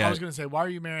shirt. Is. Yeah. I was gonna say, why are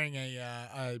you wearing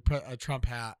a Trump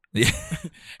hat? Yeah.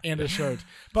 And a shirt.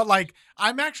 But like,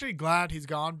 I'm actually glad he's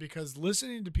gone, because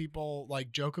listening to people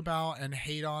like joke about and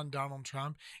hate on Donald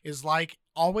Trump is like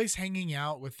always hanging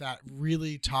out with that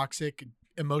really toxic,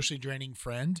 emotionally draining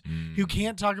friend who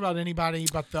can't talk about anybody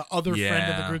but the other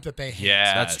friend of the group that they hate.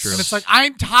 Yeah, that's true. And it's like,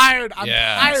 I'm tired. I'm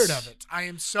tired of it. I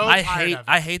am so tired of it.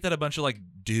 I hate that a bunch of like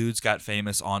dudes got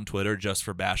famous on Twitter just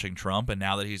for bashing Trump, and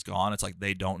now that he's gone, it's like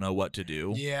they don't know what to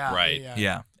do. Yeah. Right.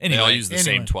 Yeah. Anyway, they all use the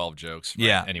same 12 jokes. Right?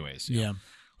 Yeah. Anyways. Yeah.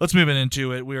 Let's move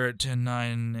into it. We're at 10,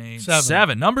 9, 8,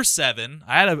 7. Number 7.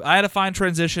 I had a fine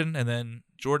transition, and then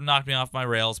Jordan knocked me off my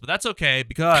rails, but that's okay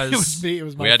because it was me. It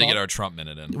was my we had fault. to get our Trump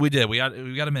minute in. We did. We got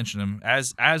to mention him.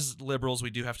 As liberals,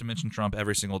 we do have to mention Trump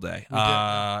every single day.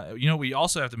 We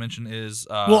also have to mention is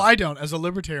well, I don't. As a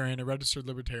libertarian, a registered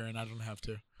libertarian, I don't have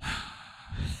to.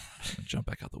 Jump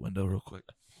back out the window real quick.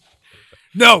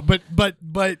 No, but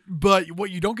what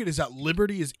you don't get is that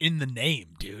liberty is in the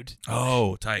name, dude.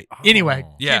 Oh, tight. Anyway,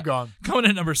 yeah. keep going. Coming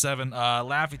in number 7,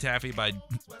 Laffy Taffy by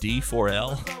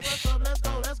D4L. Let's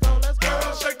go.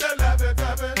 Shake that Laffy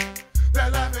Taffy.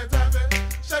 That Laffy Taffy.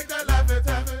 Shake that Laffy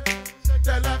Taffy. Shake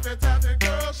that Laffy Taffy.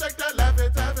 Girl, shake that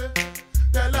Laffy Taffy.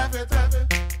 That Laffy Taffy.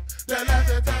 That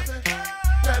Laffy Taffy.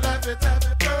 That Laffy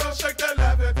Taffy. Girl, shake that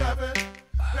Laffy Taffy.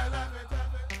 That Laffy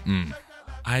Taffy.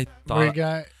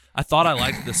 I thought I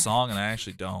liked this song, and I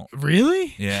actually don't.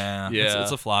 Really? Yeah.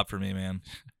 It's a flop for me, man.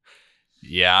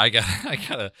 Yeah, I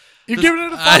gotta. You're giving it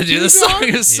a flop. I do. This song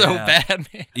is so bad,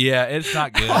 man. Yeah, it's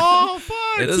not good. Oh,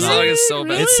 fuck. This song is so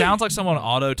bad. It sounds like someone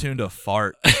auto-tuned a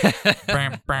fart. It's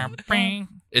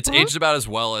aged about as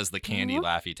well as the Candy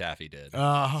Laffy Taffy did.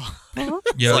 Oh.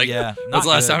 Yeah. That's the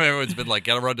last time everyone's been like,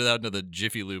 gotta run to that into the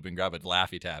Jiffy Lube and grab a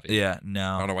Laffy Taffy. Yeah, I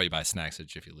no. don't know why you buy snacks at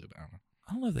Jiffy Lube. I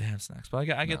don't know if they have snacks, but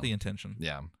I get the intention.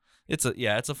 Yeah. It's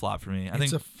a flop for me. I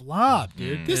It's think a flop,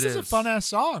 dude. This is a fun ass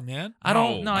song, man. I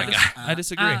don't know. my I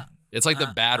disagree. It's like the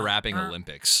bad rapping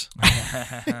Olympics.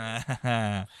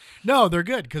 No, they're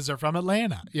good because they're from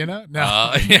Atlanta. You know,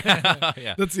 no,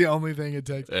 Yeah. That's the only thing it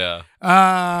takes. Yeah.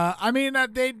 I mean,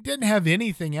 they didn't have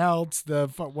anything else.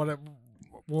 What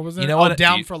was it? You know what?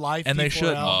 Down for Life, and D4L. they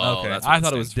should. Oh, Okay, that's what I it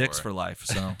thought it was stands Dicks for. for Life.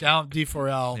 So Down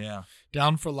D4L. yeah.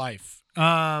 Down for Life.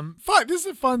 Fun. This is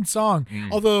a fun song.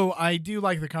 Although I do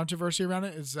like the controversy around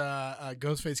it. Is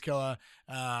Ghostface Killah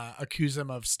accused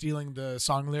him of stealing the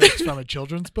song lyrics from a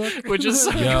children's book, Which is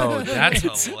Yo,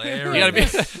 that's hilarious. You gotta be,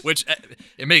 which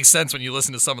it makes sense when you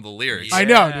listen to some of the lyrics. I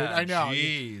know, dude. I know.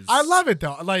 Jeez. I love it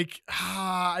though. Like,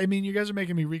 I mean, you guys are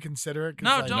making me reconsider it. 'Cause,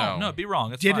 No, like, don't. No, be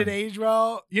wrong. It's Did fine. it age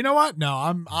well? You know what?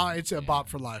 No, it's a bop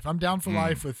for life. I'm down for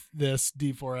life with this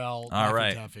D4L. All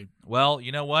right. Taffy. Well,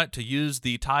 you know what? To use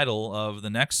the title of the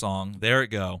next song, There It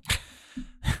Go.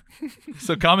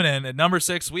 So coming in at number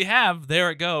 6, we have There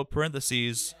It Go,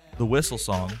 parentheses, the Whistle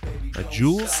Song by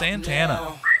Jules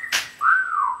Santana.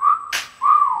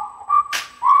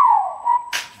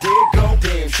 There it go,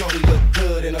 damn, shorty look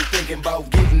good, and I'm thinking about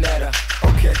getting at her.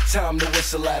 Okay, time to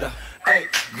whistle at her. Hey,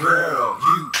 girl,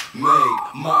 you made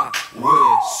my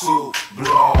whistle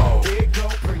blow. There it go,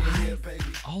 bring it here, baby.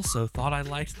 Also thought I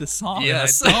liked this song.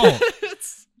 Yes. And I don't.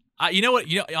 You know what?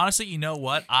 Honestly, you know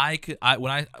what? When I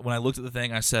looked at the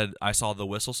thing, I saw the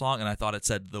Whistle Song, and I thought it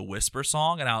said the Whisper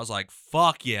Song, and I was like,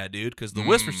 "Fuck yeah, dude!" Because the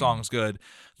Whisper Song is good.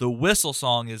 The Whistle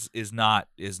Song is not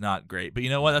great. But you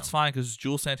know what? That's fine because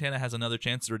Jules Santana has another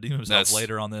chance to redeem himself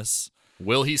later on this.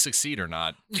 Will he succeed or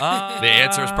not? The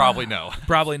answer is probably no.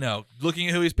 Probably no. Looking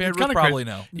at who he's paired with, probably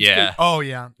no. Yeah. Oh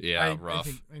yeah. Yeah, rough.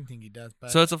 I think he does. But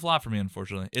So it's a flop for me,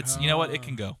 unfortunately. It's you know what? It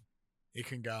can go. it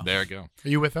can go. There you go. Are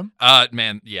you with him?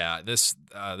 Man, yeah, this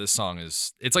song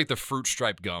it's like the fruit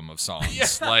stripe gum of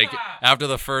songs. Like after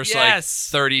the first like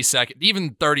 30 seconds,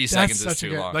 even 30 seconds is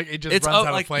too long. Like it just It's runs out,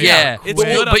 out like, of flavor. Yeah, it's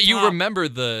well, good up but you top. remember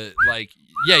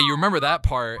you remember that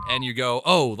part, and you go,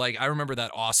 oh, like I remember that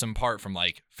awesome part from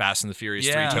like Fast and the Furious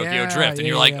 3 Tokyo Yeah, Drift, and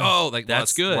you're yeah, like, yeah. oh, like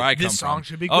That's good. Where I come This song from.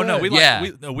 should be good. Oh no, Yeah.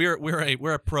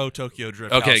 we're a pro Tokyo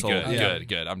Drift. Okay, household.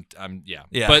 good. I'm Yeah.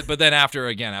 But then after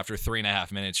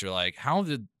 3.5 minutes, you're like, how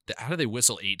did they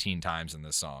whistle 18 times in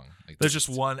this song? Like, There's just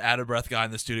one out of breath guy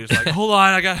in the studio. Who's like, hold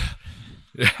on, I got.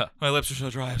 My lips are so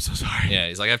dry. I'm so sorry. Yeah,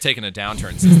 he's like, I've taken a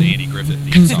downturn since the Andy Griffith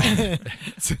theme song.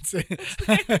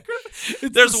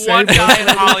 There's one guy in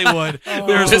Hollywood.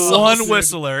 There's This one song.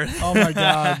 whistler. Oh my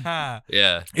god.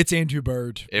 Yeah. It's Andrew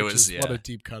Bird. It which was, is, what yeah. a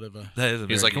deep cut of a. That is a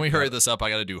He's very like, can we deep hurry cut. this up? I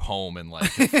got to do Home in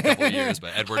like a couple of years.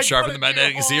 But Edward I Sharp gotta and the do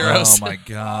Magnetic Home. Zeros. Oh my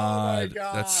god.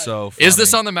 God. That's so funny. Is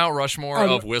this on the Mount Rushmore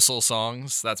Oh, of whistle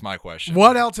songs? That's my question.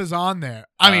 What else is on there?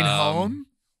 I mean, Home.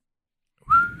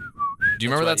 Do you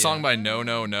remember that song by No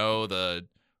No No? The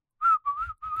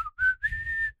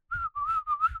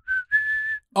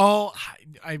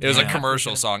it was a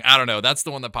commercial song. I don't know. That's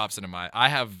the one that pops into my. I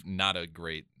have not a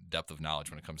great depth of knowledge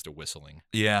when it comes to whistling.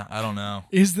 Yeah, I don't know.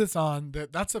 Is this on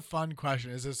that's a fun question.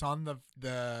 Is this on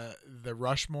the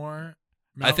Rushmore?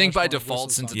 I think by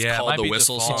default, since it's called the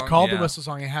whistle song. It's called the whistle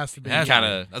song. It has to be.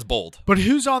 That's bold. But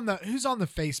who's on the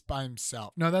face by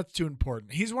himself? No, that's too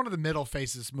important. He's one of the middle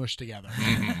faces mushed together.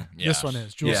 This one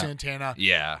is Jules Santana.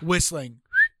 Yeah. Whistling.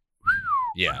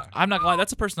 Yeah. I'm not gonna lie,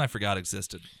 that's a person I forgot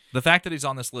existed. The fact that he's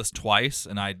on this list twice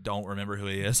and I don't remember who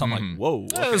he is, I'm like, whoa.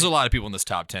 Okay. There's a lot of people in this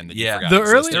top 10 that you forgot the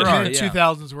existed. early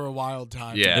 2000s were a wild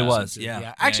time. Yeah. It was,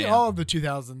 yeah. Actually, all of the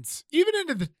 2000s, even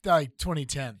into the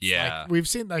 2010s. Yeah. Like, we've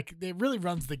seen, it really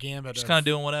runs the gambit. Just kind of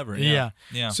doing whatever. Yeah.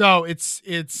 Yeah. So it's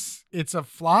a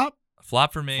flop.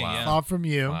 Flop for me, yeah. Flop from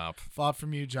you. Flop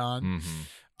from you, John. Mm-hmm.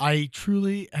 I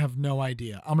truly have no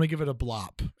idea. I'm going to give it a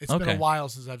blop. It's been a while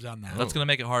since I've done that. That's going to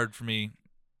make it hard for me.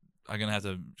 I'm going to have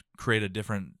to create a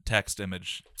different text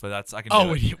image, but I can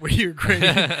do it. When you're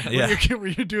creating,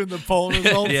 when you're doing the poll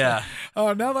results? Yeah.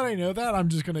 Oh, now that I know that, I'm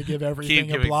just going to give everything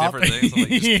keep a blop. Different things. Like,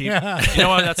 just you know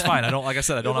what? That's fine. I don't, like I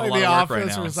said, I don't have a lot of work right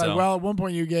now. It's like, well, at one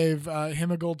point you gave him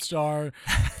a gold star,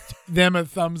 them a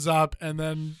thumbs up, and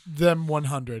then them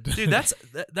 100. Dude,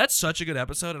 that's such a good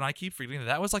episode, and I keep forgetting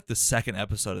that was like the second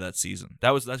episode of that season.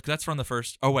 That's from the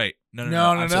first. Oh wait, no,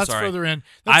 I'm so that's sorry. further in.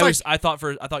 I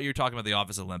thought you were talking about the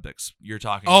Office Olympics. You're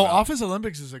talking. Oh, about, Office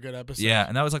Olympics is a good episode. Yeah,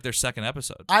 and that was like their second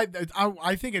episode. I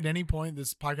think at any point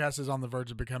this podcast is on the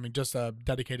verge of becoming just a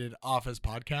dedicated Office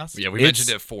podcast. Yeah, we mentioned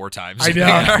it 4 times. I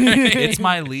know. It's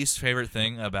my least favorite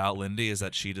thing about Lindy is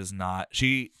that she does not.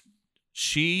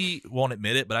 She won't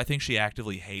admit it, but I think she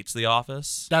actively hates The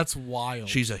Office. That's wild.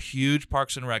 She's a huge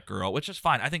Parks and Rec girl, which is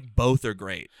fine. I think both are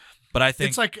great. But I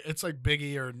think it's like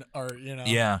Biggie or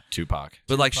yeah, Tupac.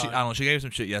 But like I don't know, she gave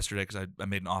some shit yesterday because I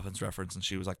made an Offense reference and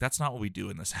she was like, "That's not what we do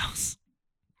in this house."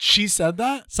 She said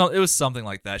that? So it was something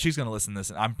like that. She's gonna listen to this,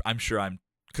 and I'm sure I'm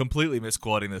completely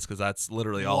misquoting this because that's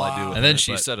literally all I do. With and then her,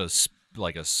 she said just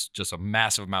a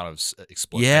massive amount of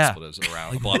expletives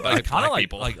around. Like kind of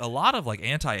people, like a lot of like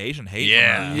anti-Asian hate.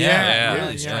 Yeah.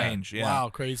 Really strange. Yeah. Wow,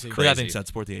 crazy. I think that's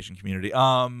support the Asian community.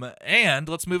 And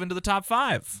let's move into the top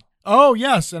 5. Oh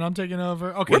yes, and I'm taking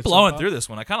over. Okay, we're blowing through this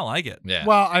one. I kind of like it. Yeah.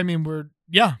 Well, I mean, we're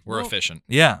efficient.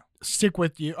 Yeah. Stick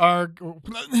with you. Back it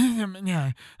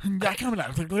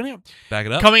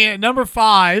up. Coming in at number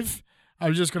 5. I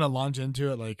was just gonna launch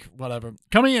into it, like whatever.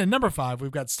 Coming in at number 5,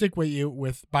 we've got "Stick with You"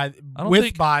 I don't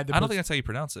think that's how you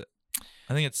pronounce it.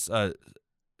 I think it's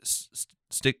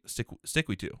stick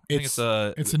with you. I think it's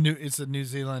a New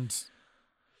Zealand.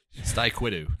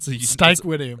 Stykwidu.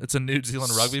 Stykwidu. It's a New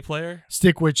Zealand rugby player.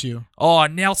 Stick with you. Oh,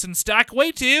 Nelson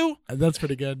Stykwidu. That's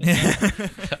pretty good.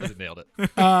 Nailed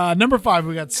it. Number 5,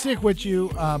 we got "Stick with You"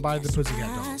 by the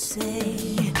Pussycat Dolls.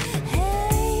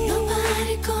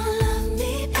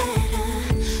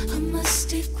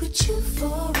 You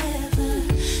forever.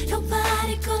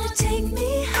 Nobody gonna take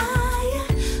me higher.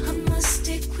 I must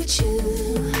stick with you.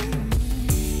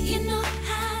 You know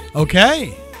how to.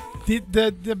 Okay,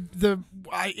 the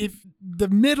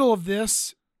middle of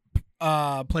this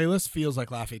playlist feels like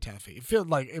Laffy Taffy. It feels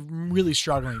like I'm really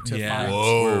struggling to find.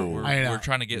 We're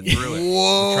trying to get through it.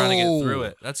 We're trying to get through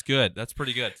it. That's good. That's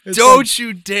pretty good. Don't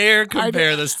you dare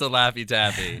compare this to Laffy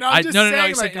Taffy. No, I'm just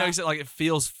saying, he said like it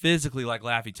feels physically like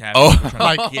Laffy Taffy.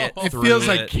 It feels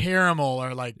like caramel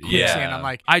or like quicksand. I'm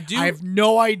like, I have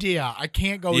no idea. I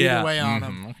can't go either way on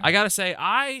them. Okay. I gotta say,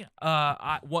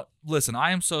 listen,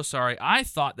 I am so sorry. I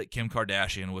thought that Kim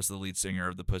Kardashian was the lead singer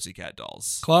of the Pussycat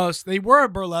Dolls. Close. They were a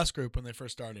burlesque group when they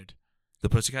first started. The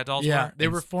Pussycat Dolls? Yeah, they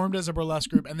were formed as a burlesque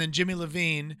group. And then Jimmy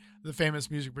Levine, the famous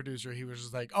music producer, he was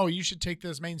just like, oh, you should take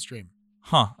this mainstream.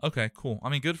 Huh. Okay, cool. I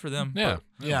mean, good for them. Yeah.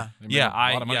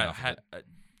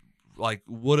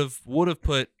 Would have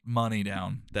put money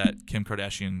down that Kim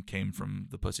Kardashian came from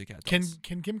the Pussycat Dolls.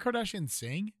 Can Kim Kardashian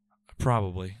sing?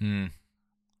 Probably.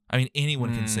 I mean,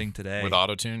 anyone can sing today. With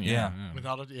autotune? Yeah. With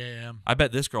autotune, yeah. I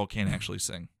bet this girl can't actually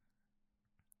sing.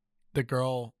 The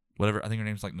girl... Whatever, I think her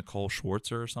name's like Nicole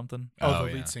Schwarzer or something. The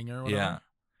lead singer or whatever. Yeah.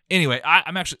 Anyway,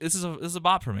 I'm actually, this is a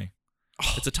bop for me.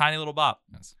 It's a tiny little bop.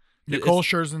 Yes. Nicole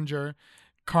Scherzinger,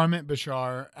 Carmen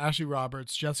Bashar, Ashley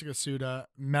Roberts, Jessica Suda,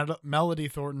 Melody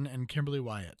Thornton, and Kimberly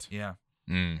Wyatt. Yeah.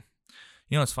 You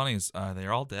know what's funny is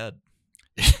they're all dead.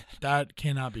 That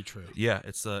cannot be true. Yeah,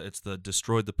 it's the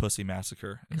Destroyed the Pussy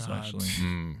Massacre. Essentially.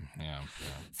 Yeah.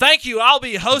 Thank you. I'll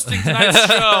be hosting tonight's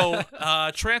show.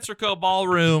 Transferco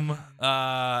Ballroom.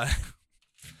 Yeah,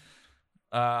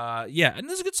 and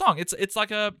this is a good song.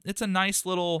 It's a nice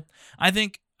little. I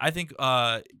think I think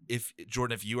if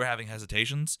Jordan, if you were having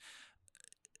hesitations,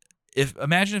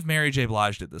 imagine if Mary J.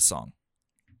 Blige did this song.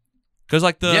 Because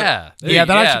like that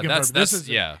actually confirmed. This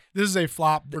is a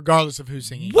flop regardless of who's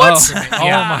singing. What?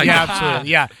 Yeah, my God.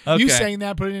 Absolutely. Yeah. Okay. You saying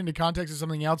that, put it into context of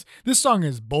something else. This song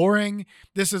is boring.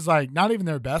 This is like not even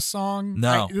their best song.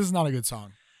 No, this is not a good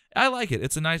song. I like it.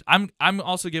 It's a nice. I'm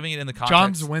also giving it in the context.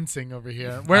 John's wincing over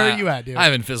here. Where are you at, dude?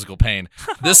 I'm in physical pain.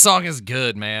 This song is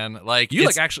good, man. Like you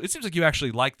actually. It seems like you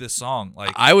actually like this song.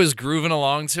 Like I was grooving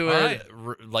along to it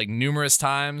like numerous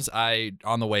times.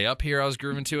 On the way up here, I was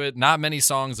grooving to it. Not many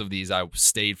songs of these I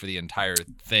stayed for the entire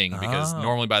thing because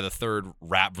normally by the third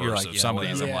rap verse of some of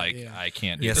these, I'm like, I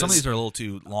can't. Do some of these are a little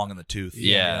too long in the tooth.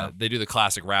 Yeah, they do the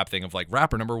classic rap thing of like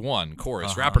rapper number 1,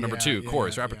 chorus, rapper number 2,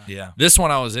 chorus, rapper. Yeah. This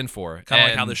one I was in for. Kind of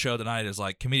like how the show tonight is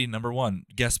like comedian number 1,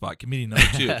 guest spot, comedian number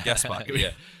 2, guest spot.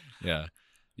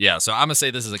 Yeah. So I'm gonna say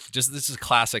this is a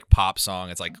classic pop song.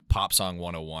 It's like pop song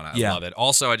 101. I love it.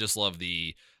 Also, I just love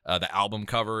the album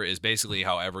cover is basically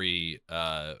how every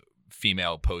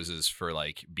female poses for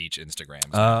like beach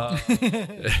Instagrams.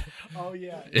 Oh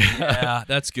yeah. Yeah,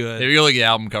 that's good. If you look at the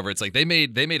album cover, it's like they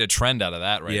made a trend out of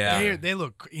that, right? Yeah, they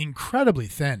look incredibly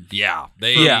thin. Yeah,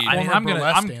 I'm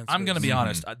gonna be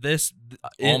honest. I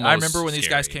remember when these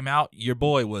guys came out, your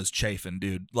boy was chafing,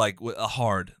 dude. Like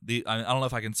hard. I don't know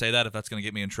if I can say that if that's gonna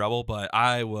get me in trouble, but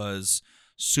I was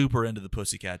super into the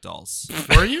Pussycat Dolls.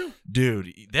 Were you?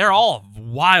 Dude, they're all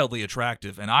wildly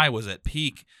attractive, and I was at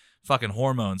peak fucking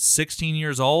hormones. 16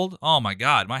 years old. Oh my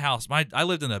God, my house. I had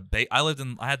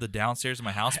the downstairs of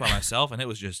my house by myself, and it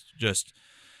was just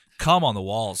cum on the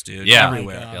walls, dude. Yeah,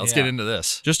 everywhere. Yeah, let's get into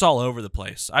this. Just all over the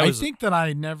place. I think that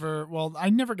I never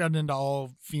got into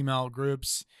all female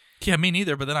groups. Yeah, me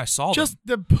neither. But then I saw just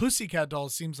them. The Pussycat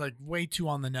Dolls seems like way too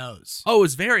on the nose. Oh,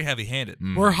 it's very heavy-handed.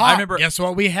 We're hot. I remember. Guess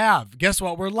what we have? Guess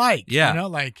what we're like? Yeah,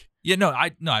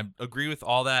 I agree with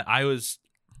all that. I was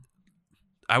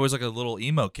like a little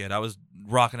emo kid. I was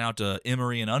rocking out to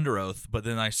Emery and Underoath, but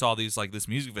then I saw this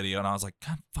music video, and I was like,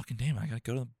 God fucking damn it, I gotta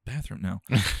go to the bathroom now.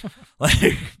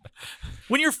 Like,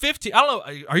 when you're 15, I don't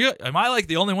know, am I like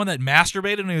the only one that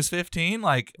masturbated when he was 15?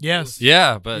 Like, yes.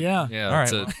 Yeah, but yeah. All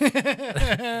right.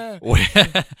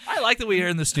 I like that we're here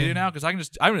in the studio now because I'm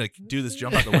gonna do this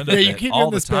jump out the window. You keep all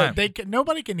in the time.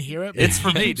 Nobody can hear it. It's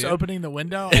for me, keeps dude. Opening the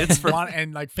window. It's for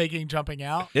and like faking jumping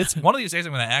out. It's one of these days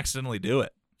I'm gonna accidentally do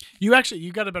it. You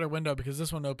got a better window because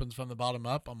this one opens from the bottom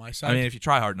up on my side. I mean, if you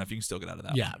try hard enough, you can still get out of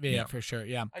that. Yeah, for sure.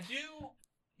 Yeah. I do.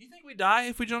 You think we die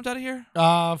if we jumped out of here?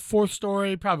 Fourth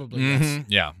story, probably. Yes.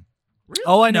 Yeah. Really?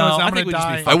 All I know is I'm gonna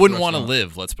die. I wouldn't want to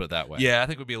live. Let's put it that way. Yeah, I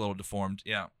think we'd be a little deformed.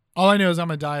 Yeah. All I know is I'm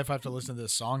gonna die if I have to listen to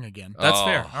this song again. That's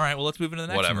fair. All right, well, let's move into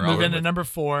the next one. Move into number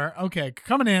 4. Okay,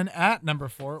 coming in at number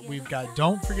 4, we've got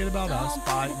 "Don't Forget About Us"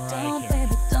 by Mariah Carey.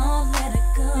 Don't let it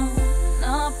go.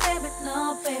 No, baby,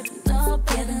 no, baby, don't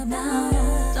forget about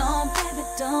it.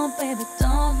 Don't, baby,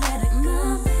 don't let it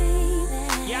go,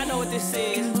 baby. Yeah, I know what this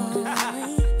is.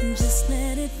 Just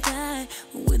let it die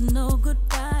with no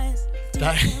goodbyes.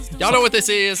 Y'all know what this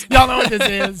is. Y'all know what this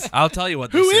is. I'll tell you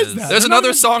what this Who is that? There's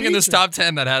another song in this top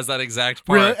 10 that has that exact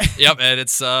part. Really? Yep, and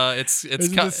it's is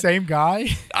it the same guy?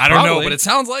 I don't know, but it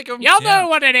sounds like him. Y'all know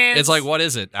what it is. It's like, what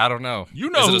is it? I don't know.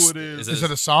 You know who it is. Is it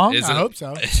a song? I hope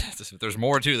so. If there's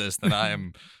more to this than I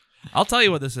am. I'll tell you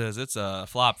what this is. It's a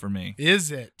flop for me.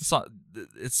 Is it?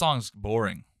 This song's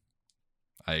boring.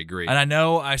 I agree. And I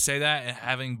know I say that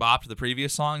having bopped the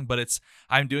previous song, but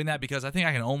I'm doing that because I think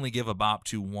I can only give a bop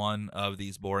to one of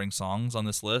these boring songs on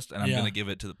this list, and I'm going to give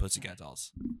it to the Pussycat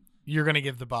Dolls. You're going to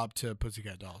give the bop to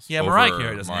Pussycat Dolls. Yeah, Mariah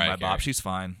Carey doesn't need my bop. She's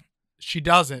fine. She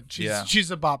doesn't.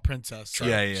 She's a bop princess. So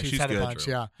yeah, she's had good. A bunch.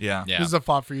 Yeah. This is a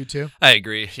flop for you too. I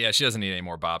agree. Yeah, she doesn't need any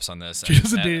more bops on this. She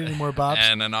doesn't need any more bops.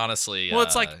 And then honestly, well,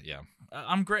 it's like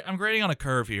I'm grading on a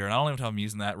curve here, and I don't even know if I'm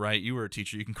using that right. You were a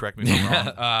teacher. You can correct me if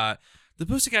I'm wrong. The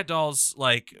Pussycat Dolls,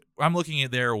 like, I'm looking at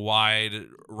their wide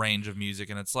range of music,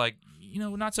 and it's like,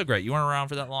 not so great. You weren't around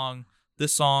for that long.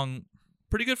 This song,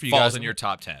 pretty good for you guys. Falls in your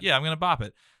top 10. Yeah, I'm going to bop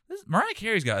it. Mariah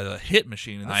Carey's got a hit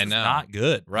machine, and this is not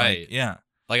good. Right. Yeah.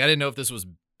 Like, I didn't know if this was,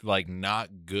 like, not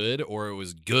good or it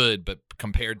was good, but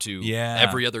compared to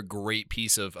every other great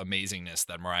piece of amazingness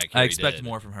that Mariah Carey I expect did.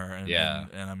 more from her, and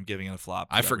I'm giving it a flop.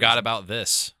 I forgot about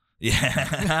this.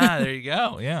 Yeah. There you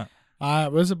go. Yeah.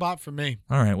 It was a bop for me.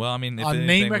 All right. Well, I mean, if on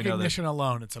name recognition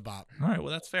alone, it's a bop. All right.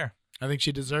 Well, that's fair. I think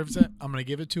she deserves it. I'm going to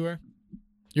give it to her.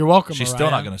 You're welcome, She's Mariah.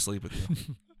 still not going to sleep with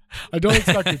you. I don't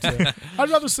expect you to. I'd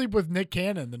rather sleep with Nick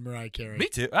Cannon than Mariah Carey. Me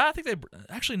too. I think they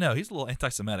actually no. He's a little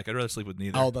anti-Semitic. I'd rather sleep with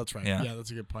neither. Oh, that's right. Yeah,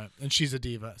 that's a good point. And she's a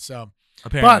diva. So,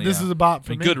 apparently, but this is a bop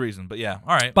for me. Good reason, but yeah.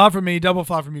 All right. Bop for me. Double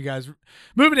flop from you guys.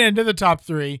 Moving into the top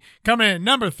 3. Coming in at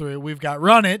number 3, we've got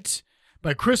 "Run It"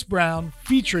 by Chris Brown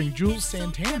featuring Jules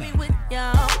Santana.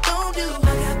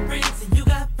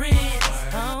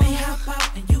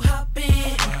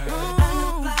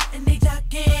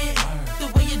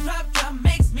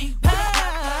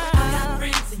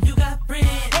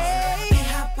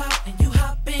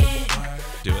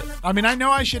 I mean, I know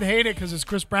I should hate it because it's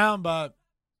Chris Brown, but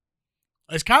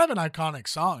it's kind of an iconic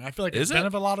song. I feel like it's been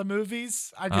in a lot of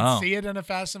movies. I could see it in a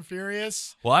Fast and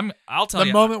Furious. Well, I'll tell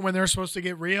you. The moment when they're supposed to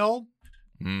get real.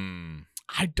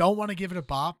 I don't want to give it a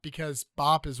bop because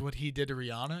bop is what he did to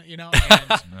Rihanna, you know?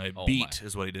 And beat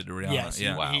is what he did to Rihanna. Yes,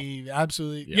 yeah. he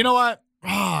absolutely. Yeah. You know what?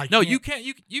 No, you can't.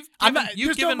 You've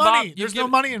given no money. There's no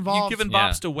money involved. You've given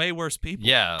bops to way worse people.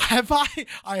 Yeah. Have I?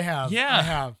 I have. Yeah. I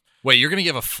have. Wait, you're gonna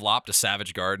give a flop to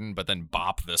Savage Garden, but then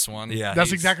bop this one? Yeah,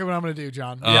 that's exactly what I'm gonna do,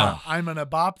 John. Yeah, I'm gonna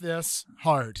bop this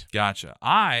hard. Gotcha.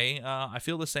 I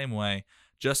feel the same way.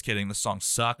 Just kidding. The song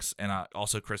sucks, and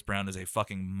also Chris Brown is a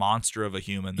fucking monster of a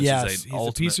human. This is he's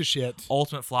a piece of shit.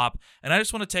 Ultimate flop. And I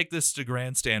just want to take this to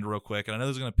grandstand real quick, and I know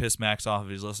this is gonna piss Max off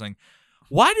if he's listening.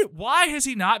 Why has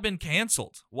he not been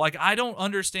canceled? Like, I don't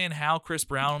understand how Chris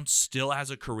Brown still has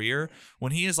a career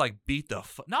when he is like beat the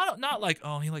not like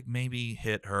he like maybe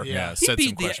hit her. Yeah,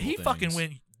 he fucking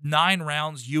went 9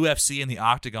 rounds UFC in the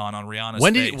octagon on Rihanna's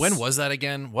face. When was that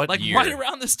again? What year? Right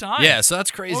around this time. Yeah, so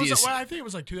that's crazy. I think it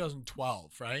was like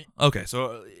 2012, right? Okay,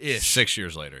 so ish. 6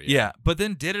 years later. Yeah, but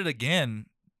then did it again,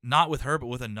 not with her, but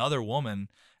with another woman.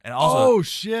 And also,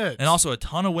 shit! And also, a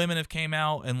ton of women have came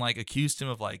out and like accused him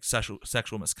of like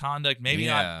sexual misconduct. Maybe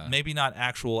not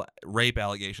actual rape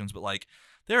allegations, but like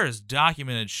there is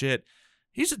documented shit.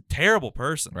 He's a terrible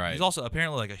person. Right. He's also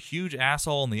apparently like a huge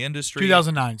asshole in the industry.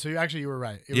 2009. So you were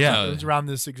right. It was around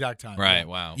this exact time. Right. Yeah.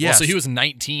 Wow. Yes. Well, so he was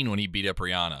 19 when he beat up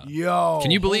Rihanna. Yo.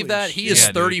 Can you believe that? He is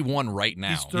 31 right now.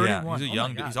 He's 31. Yeah, he's a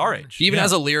young dude. He's our age. He even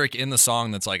has a lyric in the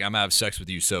song that's like, "I'm gonna have sex with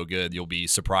you so good you'll be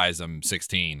surprised I'm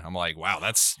 16." I'm like, wow,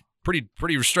 that's pretty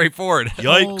straightforward.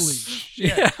 Yikes. Holy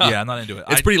shit. Yeah, I'm not into it.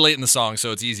 It's pretty late in the song,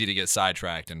 so it's easy to get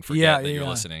sidetracked and forget that you're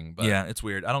listening. But yeah, it's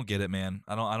weird. I don't get it, man.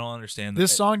 I don't understand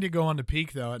this song did go on to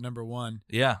peak though at number 1.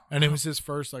 Yeah. And it was his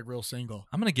first like real single.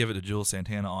 I'm gonna give it to Jules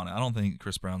Santana on it. I don't think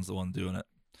Chris Brown's the one doing it.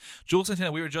 Jules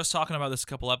Santana, we were just talking about this a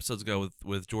couple episodes ago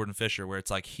with Jordan Fisher, where it's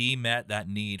like he met that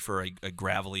need for a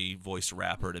gravelly voiced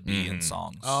rapper to be in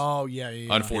songs. Oh, yeah.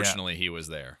 Unfortunately, he was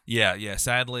there. Yeah.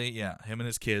 Sadly, him and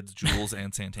his kids, Jules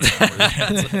and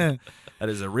Santana. That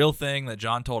is a real thing that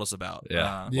John told us about.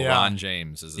 Yeah. LaRon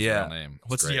James is his real name.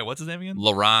 What's his name again?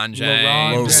 LaRon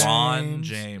James. LaRon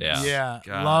James. Yeah.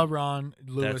 LaRon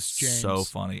Lewis James. So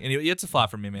funny. Anyway, it's a flop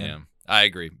for me, man. Yeah. I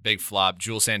agree. Big flop.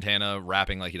 Jules Santana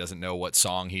rapping like he doesn't know what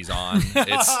song he's on.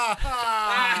 It's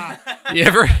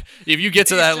if you get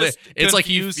to that, it's like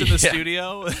he used in the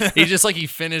studio. he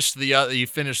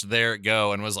finished There It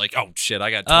Go and was like, oh shit,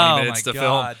 I got 20 minutes to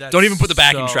film. Don't even put the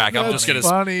backing track. I'm just gonna.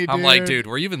 Funny, I'm like, dude,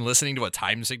 were you even listening to a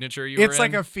time signature you were in? It's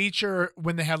like a feature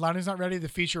when the headliner's not ready. The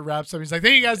feature wraps up. He's like,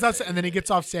 thank you guys. That's it. And then he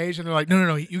gets off stage and they're like,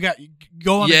 no, you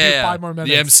go on and do 5 more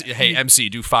minutes. The MC,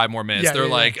 do 5 more minutes. Yeah, they're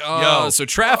like, so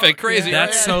traffic, crazy.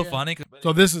 That's so funny.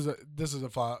 So this is a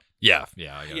flop. Yeah,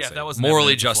 I gotta say. That was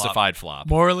morally justified flop.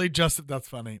 Morally justified. That's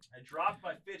funny. I dropped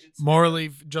my fidget spinner.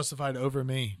 Morally justified over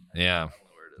me. Yeah. I don't know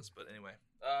where it is, but anyway.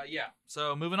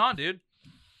 So moving on, dude.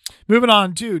 Moving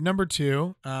on to number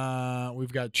 2.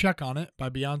 We've got "Check on It" by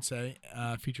Beyonce,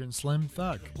 featuring Slim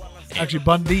Thug. Actually,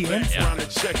 Bun B. Ooh, boy,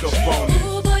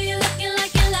 you looking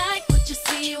like you like what you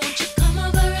see. Won't you come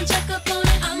over and check up on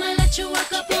it? I'ma let you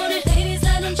work up on it. Ladies,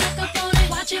 let him check up on it.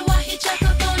 Watch it while he check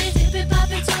up on it. Dip it,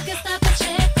 pop it, talk it, stop it,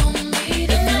 check on me. If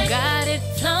you got it,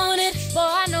 flown it, boy,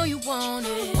 I know you want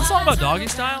it. What's the song about Doggy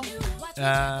Style?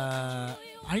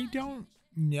 I don't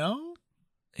know.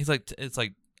 He's like, it's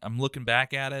like, I'm looking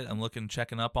back at it. I'm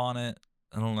checking up on it.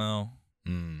 I don't know.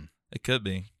 It could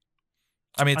be.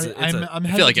 I mean, I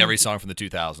feel like every song from the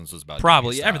 2000s was about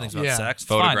probably everything's about sex. It's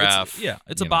Photograph. Fine.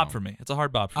 It's a bop for me. It's a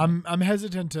hard bop for me. I'm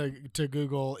hesitant to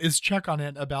Google "Is Check on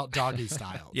It" about Doggy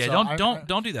Style. Yeah, so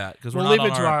don't do that because we'll leave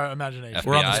it to our imagination.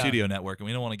 We're on the studio network and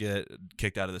we don't want to get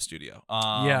kicked out of the studio.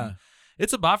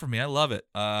 It's a bop for me. I love it.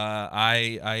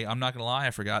 I'm not gonna lie.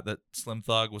 I forgot that Slim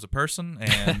Thug was a person,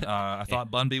 and I thought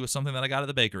Bun B was something that I got at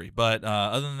the bakery. But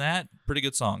other than that, pretty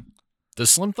good song. Does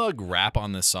Slim Thug rap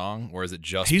on this song, or is it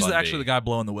just? He's Bun actually B? the guy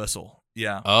blowing the whistle.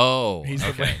 Yeah. Oh, he's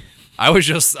okay. I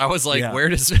was like, where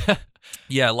does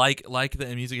Yeah, like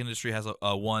the music industry has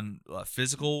a one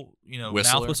physical,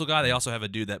 mouth whistle guy. They also have a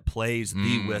dude that plays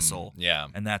the whistle. Yeah,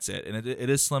 and that's it. And it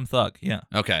is Slim Thug. Yeah.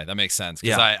 Okay, that makes sense.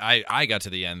 Because I got to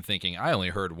the end thinking I only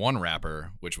heard one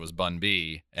rapper, which was Bun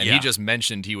B, and he just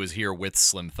mentioned he was here with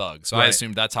Slim Thug. So I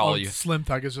assumed that's how you. Slim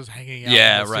Thug is just hanging out.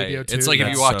 Yeah, in the right. studio too. It's like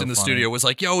if you walked in the studio, it was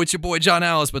like, "Yo, it's your boy John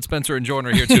Alice, but Spencer and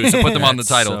Jordan are here too." So put them on the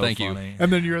title. So Thank funny. you.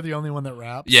 And then you're the only one that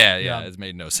raps. Yeah. It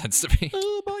made no sense to me.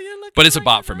 But it's a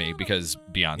bop for me because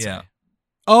Beyonce. Yeah.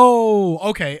 Oh,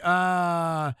 okay.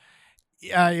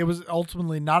 It was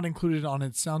ultimately not included on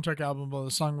its soundtrack album, but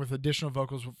the song with additional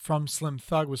vocals from Slim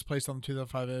Thug was placed on the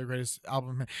 2005 Greatest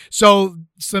Album. So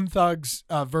Slim Thug's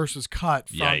verse was cut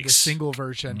from the single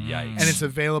version, and it's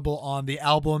available on the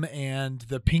album and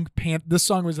the Pink Panther. This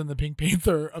song was in the Pink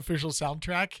Panther official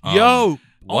soundtrack. Yo,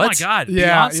 what? Oh my God!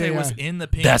 Yeah, Beyonce was in the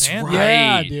Pink That's Panther. right.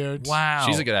 Yeah, dude. Wow,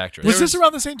 she's a good actress. Was this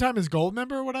around the same time as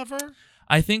Goldmember or whatever?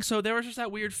 I think so. There was just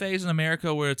that weird phase in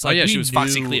America where it's like, she was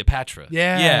Foxy Cleopatra.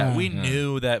 Yeah, we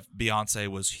knew that Beyonce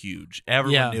was huge.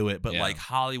 Everyone knew it, but like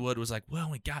Hollywood was like,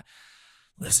 well,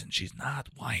 listen, she's not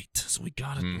white, so we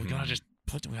gotta just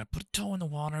put a toe in the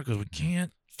water because we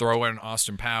can't throw in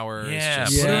Austin Powers. Yeah,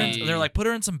 they're like, put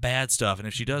her in some bad stuff, and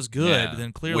if she does good,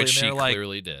 then clearly, which she like,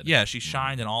 clearly did. Yeah, she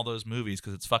shined in all those movies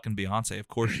because it's fucking Beyonce. Of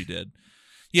course she did.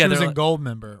 Yeah, she was in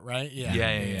Goldmember, right?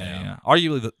 Yeah.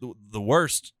 Arguably the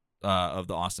worst of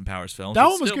the Austin Powers films. That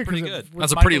one was still pretty good.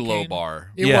 That's a pretty low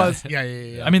bar. It was.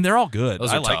 Yeah. I mean, they're all good.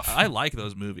 Those are tough. I like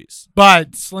those movies.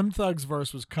 But Slim Thug's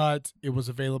verse was cut. It was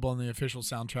available in the official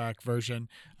soundtrack version.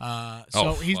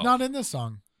 So he's not in this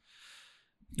song.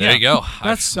 There you go.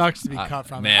 That sucks to be cut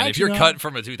from. Man, if you're cut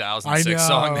from a 2006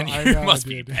 song, then you must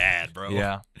be bad, bro.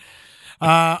 Yeah.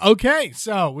 Okay,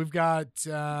 so we've got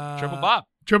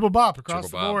Triple bop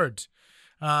across the board.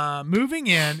 Moving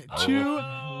in to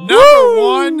number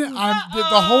one.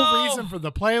 The whole reason for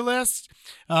the playlist.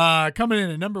 Coming in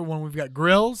at number one, we've got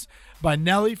Grills by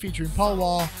Nelly featuring Paul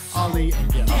Wall, Ali,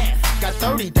 and Gibb. Got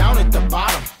 30 down at the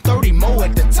bottom, 30 more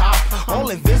at the top. All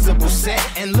invisible set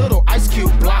and little ice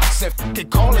cube blocks. If they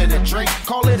call it a drink,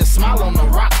 call it a smile on the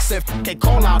rocks. If they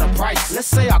call out a price, let's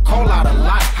say I call out a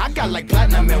lot. I got like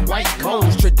platinum and white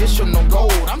clothes, traditional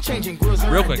gold. I'm changing grills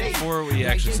real quick before we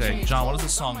actually say, John, what does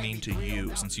this song mean to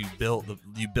you? Since you built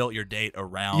your date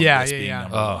around this being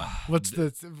number one. What's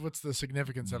the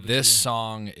significance of it? This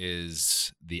song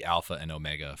is the alpha and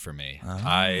omega for me.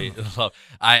 Oh.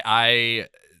 I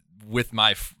with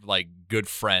my good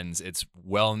friends, it's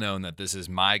well known that this is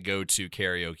my go-to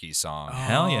karaoke song.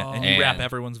 Hell yeah. And you rap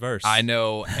everyone's verse. I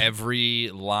know every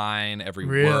line, every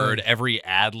word, every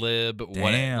ad-lib.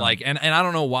 Damn. And I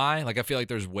don't know why. Like, I feel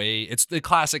like it's the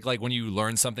classic, like, when you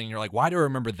learn something, you're like, why do I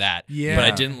remember that? Yeah. But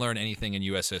I didn't learn anything in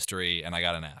U.S. history, and I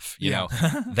got an F. You know?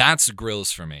 That's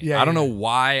Grills for me. Yeah, I don't know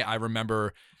why I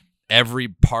remember every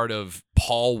part of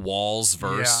Paul Wall's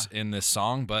verse in this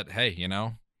song, but hey,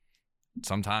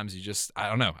 sometimes you just, I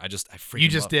don't know. I freaking You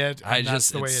just did.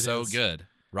 It's is. so good.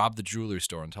 Rob the jewelry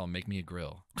store and tell him, make me a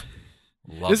grill.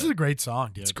 This is a great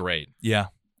song, dude. It's great. Yeah.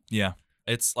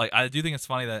 It's like, I do think it's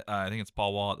funny that I think it's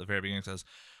Paul Wall at the very beginning says,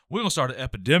 we're going to start an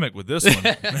epidemic with this one.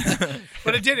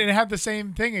 But it didn't have the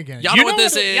same thing again. Y'all know what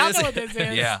this is. Y'all know what this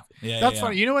is. Yeah. That's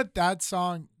funny. You know what that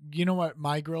song,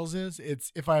 my Grills is?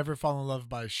 It's If I Ever Fall in Love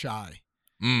by Shy.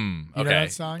 Okay. You know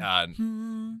that song?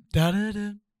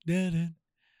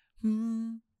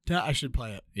 I should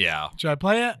play it. Yeah. Should I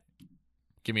play it?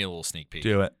 Give me a little sneak peek.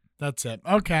 Do it. That's it.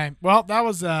 Okay. Well, that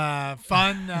was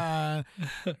fun. Yeah,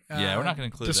 we're not going to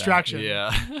include distraction. that.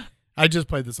 Yeah. I just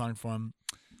played the song for him.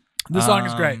 This song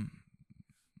is great.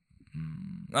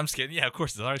 I'm just kidding. Yeah, of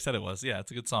course. I already said it was. Yeah, it's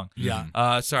a good song.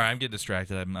 Yeah. Sorry, I'm getting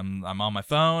distracted. I'm on my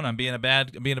phone. I'm being a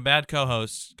bad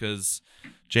co-host because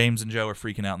James and Joe are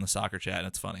freaking out in the soccer chat, and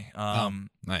it's funny.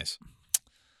 Nice.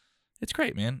 It's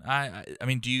great, man. I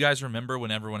mean, do you guys remember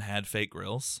when everyone had fake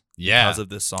grills? Yeah. Because of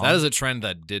this song. That is a trend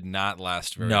that did not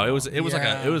last very long. It was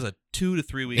a 2 to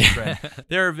 3 week trend.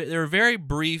 There are very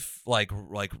brief like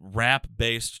rap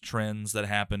based trends that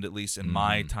happened, at least in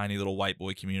my tiny little white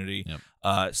boy community.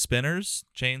 Yep. Spinners,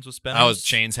 chains with spinners. That was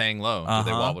chains hang low. Did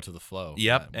they wobble to the flow?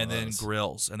 Yep. And then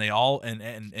grills. And they all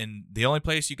and the only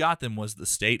place you got them was the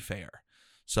state fair.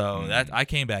 So that I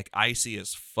came back icy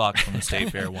as fuck from the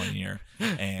state fair one year.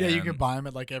 And yeah, you could buy them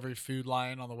at like every Food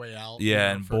Lion on the way out.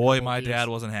 Yeah, and boy, my dad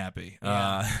wasn't happy.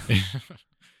 Yeah.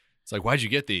 It's like, why'd you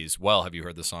get these? Well, have you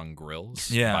heard the song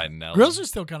Grills? Yeah. By Nelly? Grills are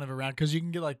still kind of around because you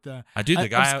can get like the.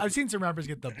 I've seen some rappers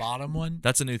get the bottom one.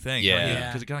 That's a new thing. Yeah.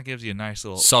 Because it kind of gives you a nice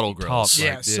little subtle grills. Talk,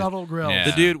 yeah, subtle grills. Yeah.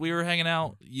 The dude, we were hanging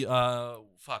out.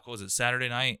 What was it, Saturday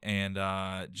night, and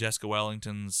Jessica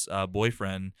Wellington's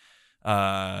boyfriend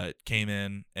came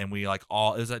in, and we like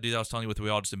all is that dude I was telling you with. We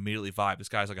all just immediately vibe. This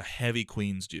guy's like a heavy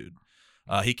Queens dude.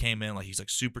 He came in like he's like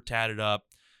super tatted up,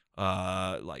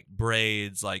 like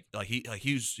braids,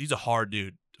 he's a hard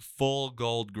dude. Full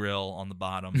gold grill on the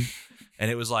bottom,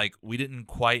 and it was like we didn't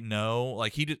quite know.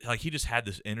 Like he just had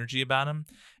this energy about him,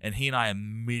 and he and I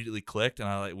immediately clicked,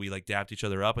 and we like dapped each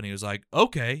other up, and he was like,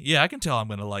 "Okay, yeah, I can tell I'm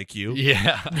gonna like you."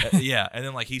 Yeah, yeah. And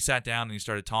then like he sat down and he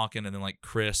started talking, and then like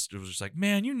Chris was just like,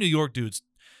 "Man, you New York dudes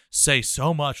say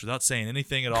so much without saying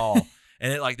anything at all."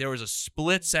 And it like there was a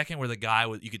split second where the guy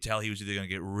you could tell he was either gonna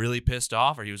get really pissed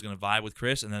off or he was gonna vibe with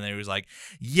Chris, and then he was like,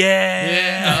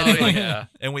 "Yeah, oh, yeah."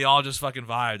 And we all just fucking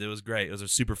vibed. It was great. It was a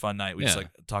super fun night. We just like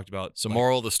talked about. So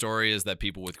moral of the story is that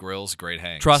people with grills, great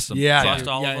hangs. Trust them. Yeah, trust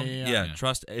all yeah, of them. yeah, Yeah,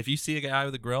 trust. If you see a guy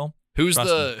with a grill, Who's trust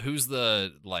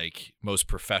the like most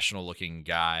professional looking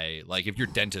guy? Like if your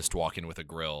dentist walk in with a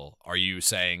grill, are you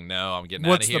saying no? I'm getting out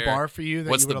of What's here. the bar for you? That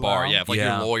What's you would the bar? allow? Yeah, if like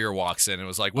your lawyer walks in and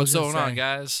was like, "What's going on,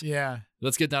 guys? Yeah,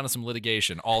 Let's get down to some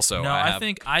litigation." Also, no, I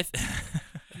think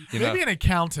maybe an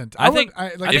accountant. I think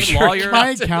if lawyer. My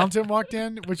accountant walked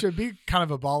in, which would be kind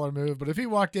of a baller move, but if he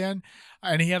walked in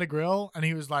and he had a grill and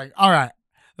he was like, "All right,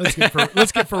 let's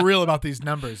get for real about these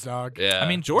numbers, dog." Yeah, I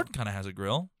mean Jordan kind of has a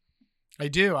grill. I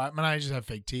do. I just have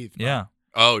fake teeth. But. Yeah.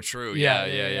 Oh, true. Yeah,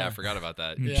 Yeah. I forgot about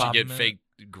that. You You should pop get them in. fake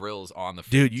grills on the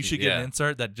Dude, fake you should teeth. get an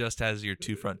insert that just has your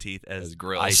two front teeth as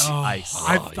grills. Ice. Oh, ice.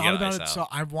 I've Oh, you thought gotta about ice it, out. so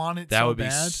I want it That so would be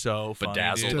bad. so funny.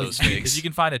 Bedazzle dude. those Because figs. you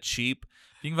can find a cheap.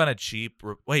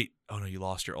 Wait. Oh no, you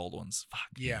lost your old ones. Fuck.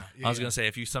 Yeah, I was gonna say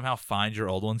if you somehow find your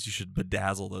old ones, you should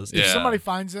bedazzle those. If Yeah. somebody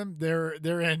finds them, they're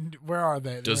in. Where are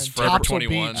they? They're Does in Forever Topsail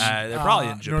 21? Beach, They're probably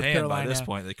in North Japan by Carolina, this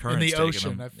point. The in current's the taking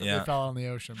ocean. them. They Yeah. fell in the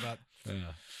ocean, but It's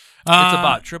a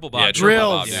bot. Triple bot. Yeah, Drills.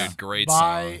 Triple Bob, dude. Yeah. Great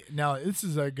by song. no, this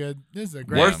is a great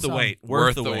Worth the song. wait.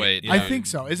 Worth the wait. Yeah. I think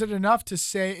so. Is it enough to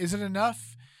say? Is it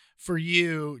enough for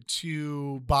you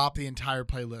to bop the entire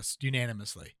playlist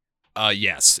unanimously?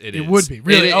 Yes, it is. It would be.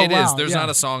 Really? It, Oh, it is. wow. There's Yeah. not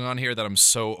a song on here that I'm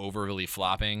so overly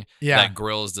flopping that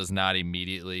Grills does not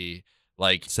immediately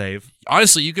like. Save.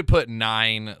 Honestly, you could put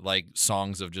 9 like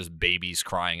songs of just babies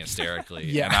crying hysterically.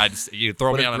 Yeah. And you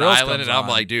throw But me if on an Grills island, comes and I'm on-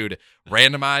 like, dude,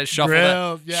 randomize,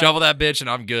 Grills, yeah. shuffle that bitch, and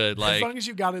I'm good. As Like, long as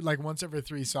you got it like once every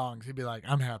 3 songs, you'd be like,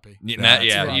 I'm happy.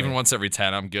 That's right. even once every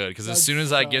 10, I'm good. Because as soon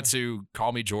as I get That's, to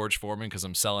Call Me George Foreman, because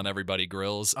I'm selling everybody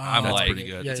grills, Oh, I'm that's like, pretty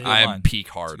good. Yeah, That's a yeah. good I'm line. peak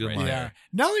It's hard a good right line. Yeah, there.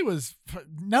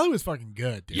 Nelly was fucking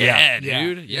good, dude. Yeah, Yeah.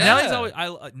 dude. Yeah. Nelly's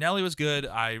always. Nelly was good.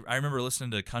 I remember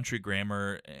listening to country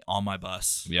grammar on my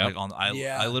bus. Yep. Like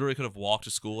Yeah. I literally could have walked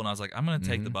to school, and I was like, I'm gonna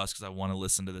take the bus because I want to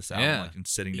listen to this album, Yeah. like and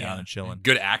sitting down Yeah. and chilling.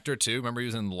 Good actor too. Remember he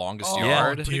was in Longest Oh, Yeah,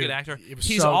 Yard. pretty dude, good actor. it was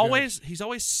He's so good. always I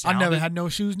never sounded. had no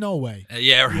shoes, no way.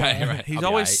 Yeah, right, Yeah. right. He's I'll be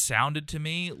always aight. sounded to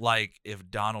me like if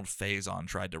Donald Faison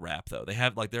tried to rap. Though they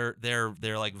have like they're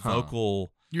like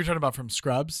vocal. You're talking about from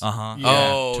Scrubs? Uh-huh. Yeah.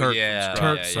 Oh, Turk from yeah.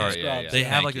 Scrubs. yeah, Sorry. yeah, yeah, yeah. They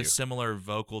have Thank like you. a similar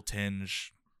vocal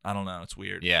tinge. I don't know. It's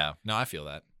weird. Yeah. No, I feel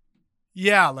that.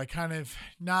 Yeah, like kind of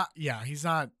not. Yeah, he's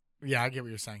not. Yeah, I get what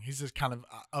you're saying. He's just kind of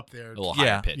up there. A little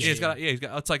Yeah, higher pitch. he's got.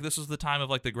 It's like this was the time of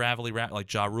like the gravelly rap.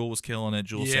 Like Ja Rule was killing it.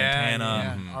 Jules Yeah,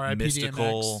 Santana, yeah. R.I.P.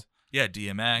 Mystical. DMX. Yeah,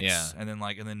 DMX. Yeah. and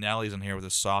then Nelly's in here with a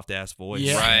soft ass voice.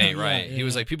 Yeah. Right, Yeah, right. yeah, He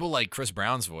was yeah. like, people like Chris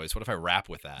Brown's voice. What if I rap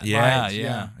with that? Yeah, Right,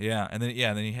 yeah. And then he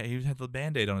had the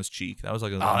Band-Aid on his cheek. That was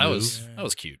like a Oh, that move.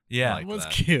 was cute. Yeah. I It liked was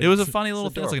that. cute. It was a funny little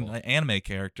It's thing. It's like adorable. an anime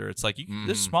character. It's like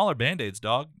there's Mhm. smaller Band-Aids,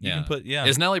 dog. You Yeah. can put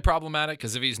Is Nelly problematic?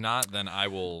 Because if he's not, then I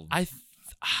will.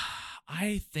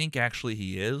 I think actually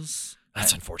he is.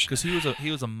 That's unfortunate. Because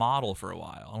he was a model for a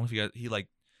while. I don't know if you got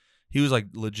he was like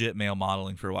legit male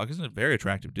modeling for a while because he's a very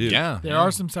attractive dude. Yeah. There are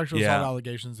some sexual Yeah. assault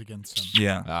allegations against him.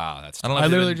 Yeah. Ah, that's I don't know I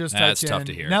if they literally didn't- just That's typed tough in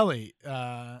to hear. Nelly.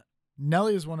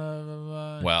 Nelly is one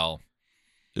of. well.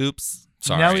 Oops.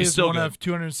 Sorry. Nelly She's is still one good. of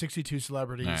 262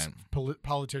 celebrities, All right.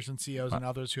 politicians, CEOs, and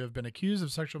others who have been accused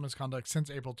of sexual misconduct since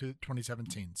April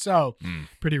 2017. So, Mm.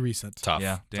 pretty recent. Tough.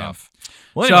 Yeah, damn. Tough.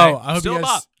 Well, So anyway, I hope still you a guys.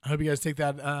 bop. I hope you guys take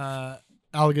that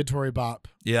alligatory bop.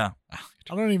 Yeah,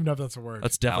 I don't even know if that's a word.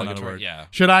 that's definitely not a Alligator, word. yeah.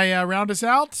 Should I round us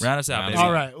out? Round us out, Round baby. us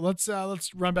All right,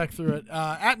 let's run back through it.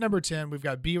 At number 10, we've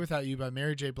got "Be Without You" by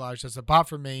Mary J. Blige. That's a bop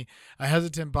from me, a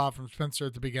hesitant bop from Spencer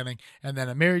at the beginning, and then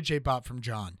a Mary J. bop from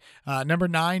John. Number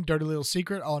 9, "Dirty Little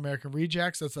Secret," All American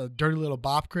Rejects. That's a dirty little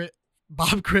bop crit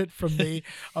from me,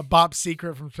 a bop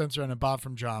secret from Spencer, and a bop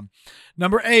from John.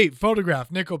 Number 8, "Photograph,"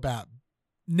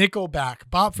 Nickelback,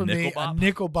 bop from me, a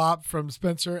nickel bop from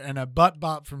Spencer, and a butt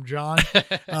bop from John.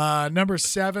 Number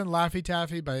 7, "Laffy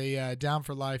Taffy" by Down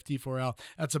for Life, D4L.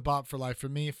 That's a bop for life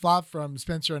from me. Flop from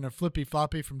Spencer, and a flippy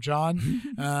floppy from John.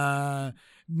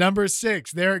 Number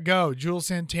 6, There It Go, Jules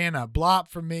Santana. Blop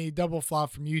from me, double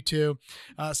flop from U2.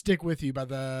 Stick With You by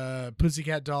the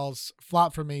Pussycat Dolls.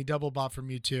 Flop from me, double bop from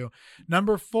U2.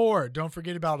 Number 4, Don't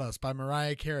Forget About Us by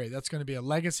Mariah Carey. That's going to be a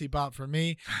legacy bop from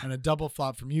me and a double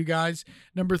flop from you guys.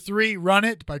 Number 3, Run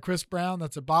It by Chris Brown.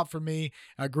 That's a bop from me,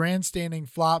 a grandstanding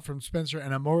flop from Spencer,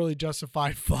 and a morally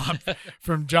justified flop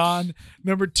from John.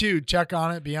 Number 2, Check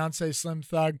On It, Beyonce Slim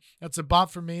Thug. That's a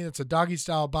bop from me. That's a doggy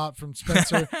style bop from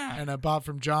Spencer and a bop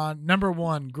from John. Number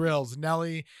 1, Grills,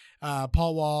 Nelly,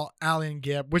 Paul Wall, Ally and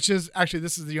Gibb, which is actually,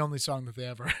 this is the only song that they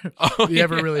ever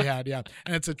really had. Yeah.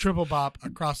 And it's a triple bop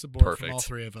across the board from all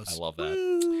three of us. I love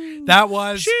that. That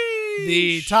was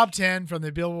the top 10 from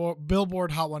the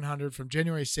Billboard Hot 100 from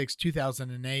January 6,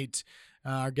 2008.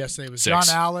 Our guest today was John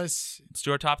Alice. Let's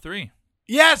do our top 3.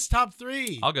 Yes, top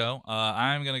 3. I'll go.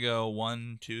 I'm going to go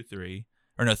 1, 2, 3.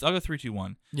 Or no, I'll go 3, 2,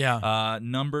 1. Yeah.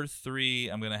 Number 3,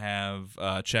 I'm going to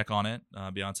have Check On It,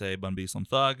 Beyonce, Bun B, Slim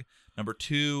Thug. Number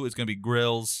 2 is going to be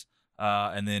Grills.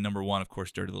 And then number 1, of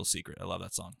course, Dirty Little Secret. I love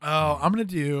that song. Oh, I'm going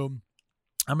to do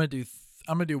 1,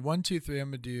 2, 3. I'm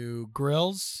gonna do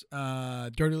Grills,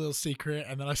 Dirty Little Secret,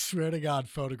 and then I swear to God,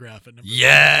 Photograph it.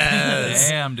 Yes.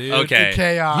 Damn, dude. Okay.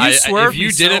 Chaos. If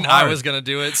you didn't, I was gonna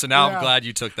do it. So now I'm glad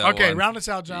you took that one. Okay, round us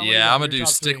out, John. Yeah, I'm gonna do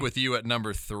Stick With You at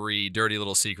number 3, Dirty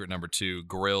Little Secret number 2,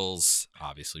 Grills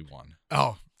obviously 1.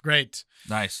 Oh, great.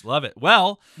 Nice. Love it.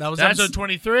 Well, that was episode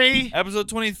 23. Episode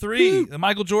 23, the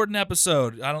Michael Jordan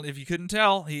episode. If you couldn't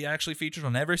tell, he actually featured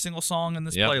on every single song in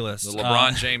this playlist. The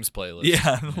LeBron James playlist.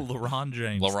 Yeah, LeBron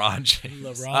James. LeBron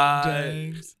James. LeBron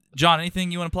James. John,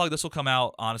 anything you want to plug? This will come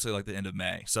out, honestly, like the end of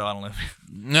May. So I don't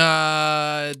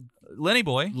know. Lenny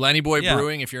Boy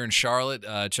Brewing. If you're in Charlotte,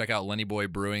 check out Lenny Boy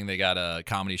Brewing. They got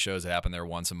comedy shows that happen there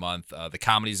once a month. The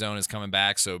Comedy Zone is coming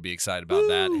back, so be excited about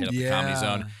that. Hit up the Comedy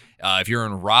Zone. If you're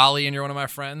in Raleigh and you're one of my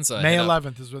friends, May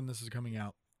 11th is when this is coming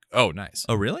out. Oh, nice.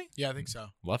 Oh, really? Yeah, I think so.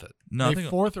 Love it. No, May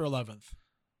 4th or 11th.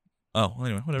 Oh, well,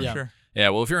 anyway, whatever. Yeah. Sure. Yeah,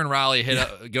 well, if you're in Raleigh,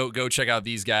 go check out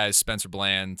these guys, Spencer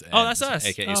Bland. And, that's us.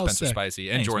 AKA Spencer sick. Spicy,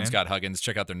 and Thanks, Jordan man. Scott Huggins.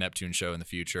 Check out their Neptune show in the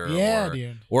future.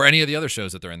 Dude. Or any of the other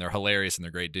shows that they're in. They're hilarious and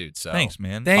they're great dudes. So Thanks,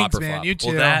 man. Thanks, Pop or man. flop. You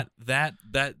too. Well,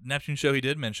 that Neptune show he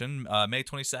did mention, May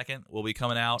 22nd, will be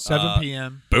coming out. 7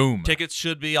 p.m. Boom. Tickets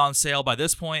should be on sale by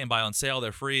this point, and by on sale,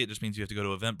 they're free. It just means you have to go to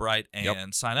Eventbrite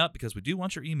and sign up because we do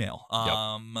want your email.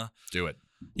 Do it.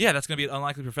 Yeah, that's going to be at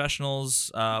Unlikely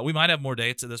Professionals. We might have more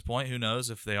dates at this point. Who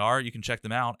knows? If they are, you can check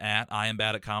them out at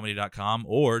iambadатcomedy.com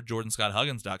or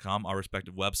jordanscotthuggins.com, our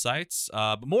respective websites.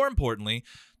 But more importantly,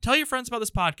 tell your friends about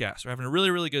this podcast. We're having a really,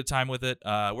 really good time with it.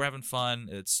 We're having fun.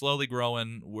 It's slowly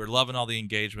growing. We're loving all the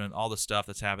engagement, all the stuff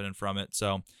that's happening from it.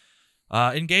 So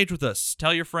engage with us.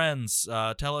 Tell your friends.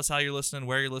 Tell us how you're listening,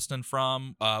 where you're listening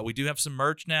from. We do have some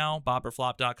merch now,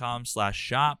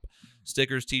 bopperflop.com/shop.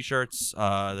 Stickers, T-shirts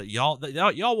that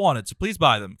y'all wanted, so please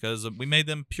buy them because we made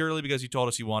them purely because you told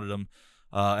us you wanted them.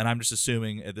 And I'm just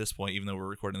assuming at this point, even though we're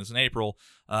recording this in April,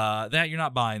 that you're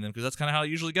not buying them because that's kind of how it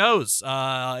usually goes.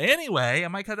 Anyway, I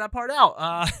might cut that part out.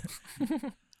 I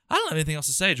don't have anything else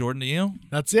to say, Jordan, do you?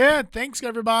 That's it. Thanks,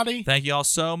 everybody. Thank you all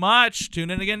so much.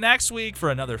 Tune in again next week for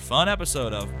another fun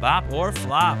episode of Bop or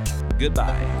Flop.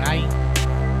 Goodbye. Bye.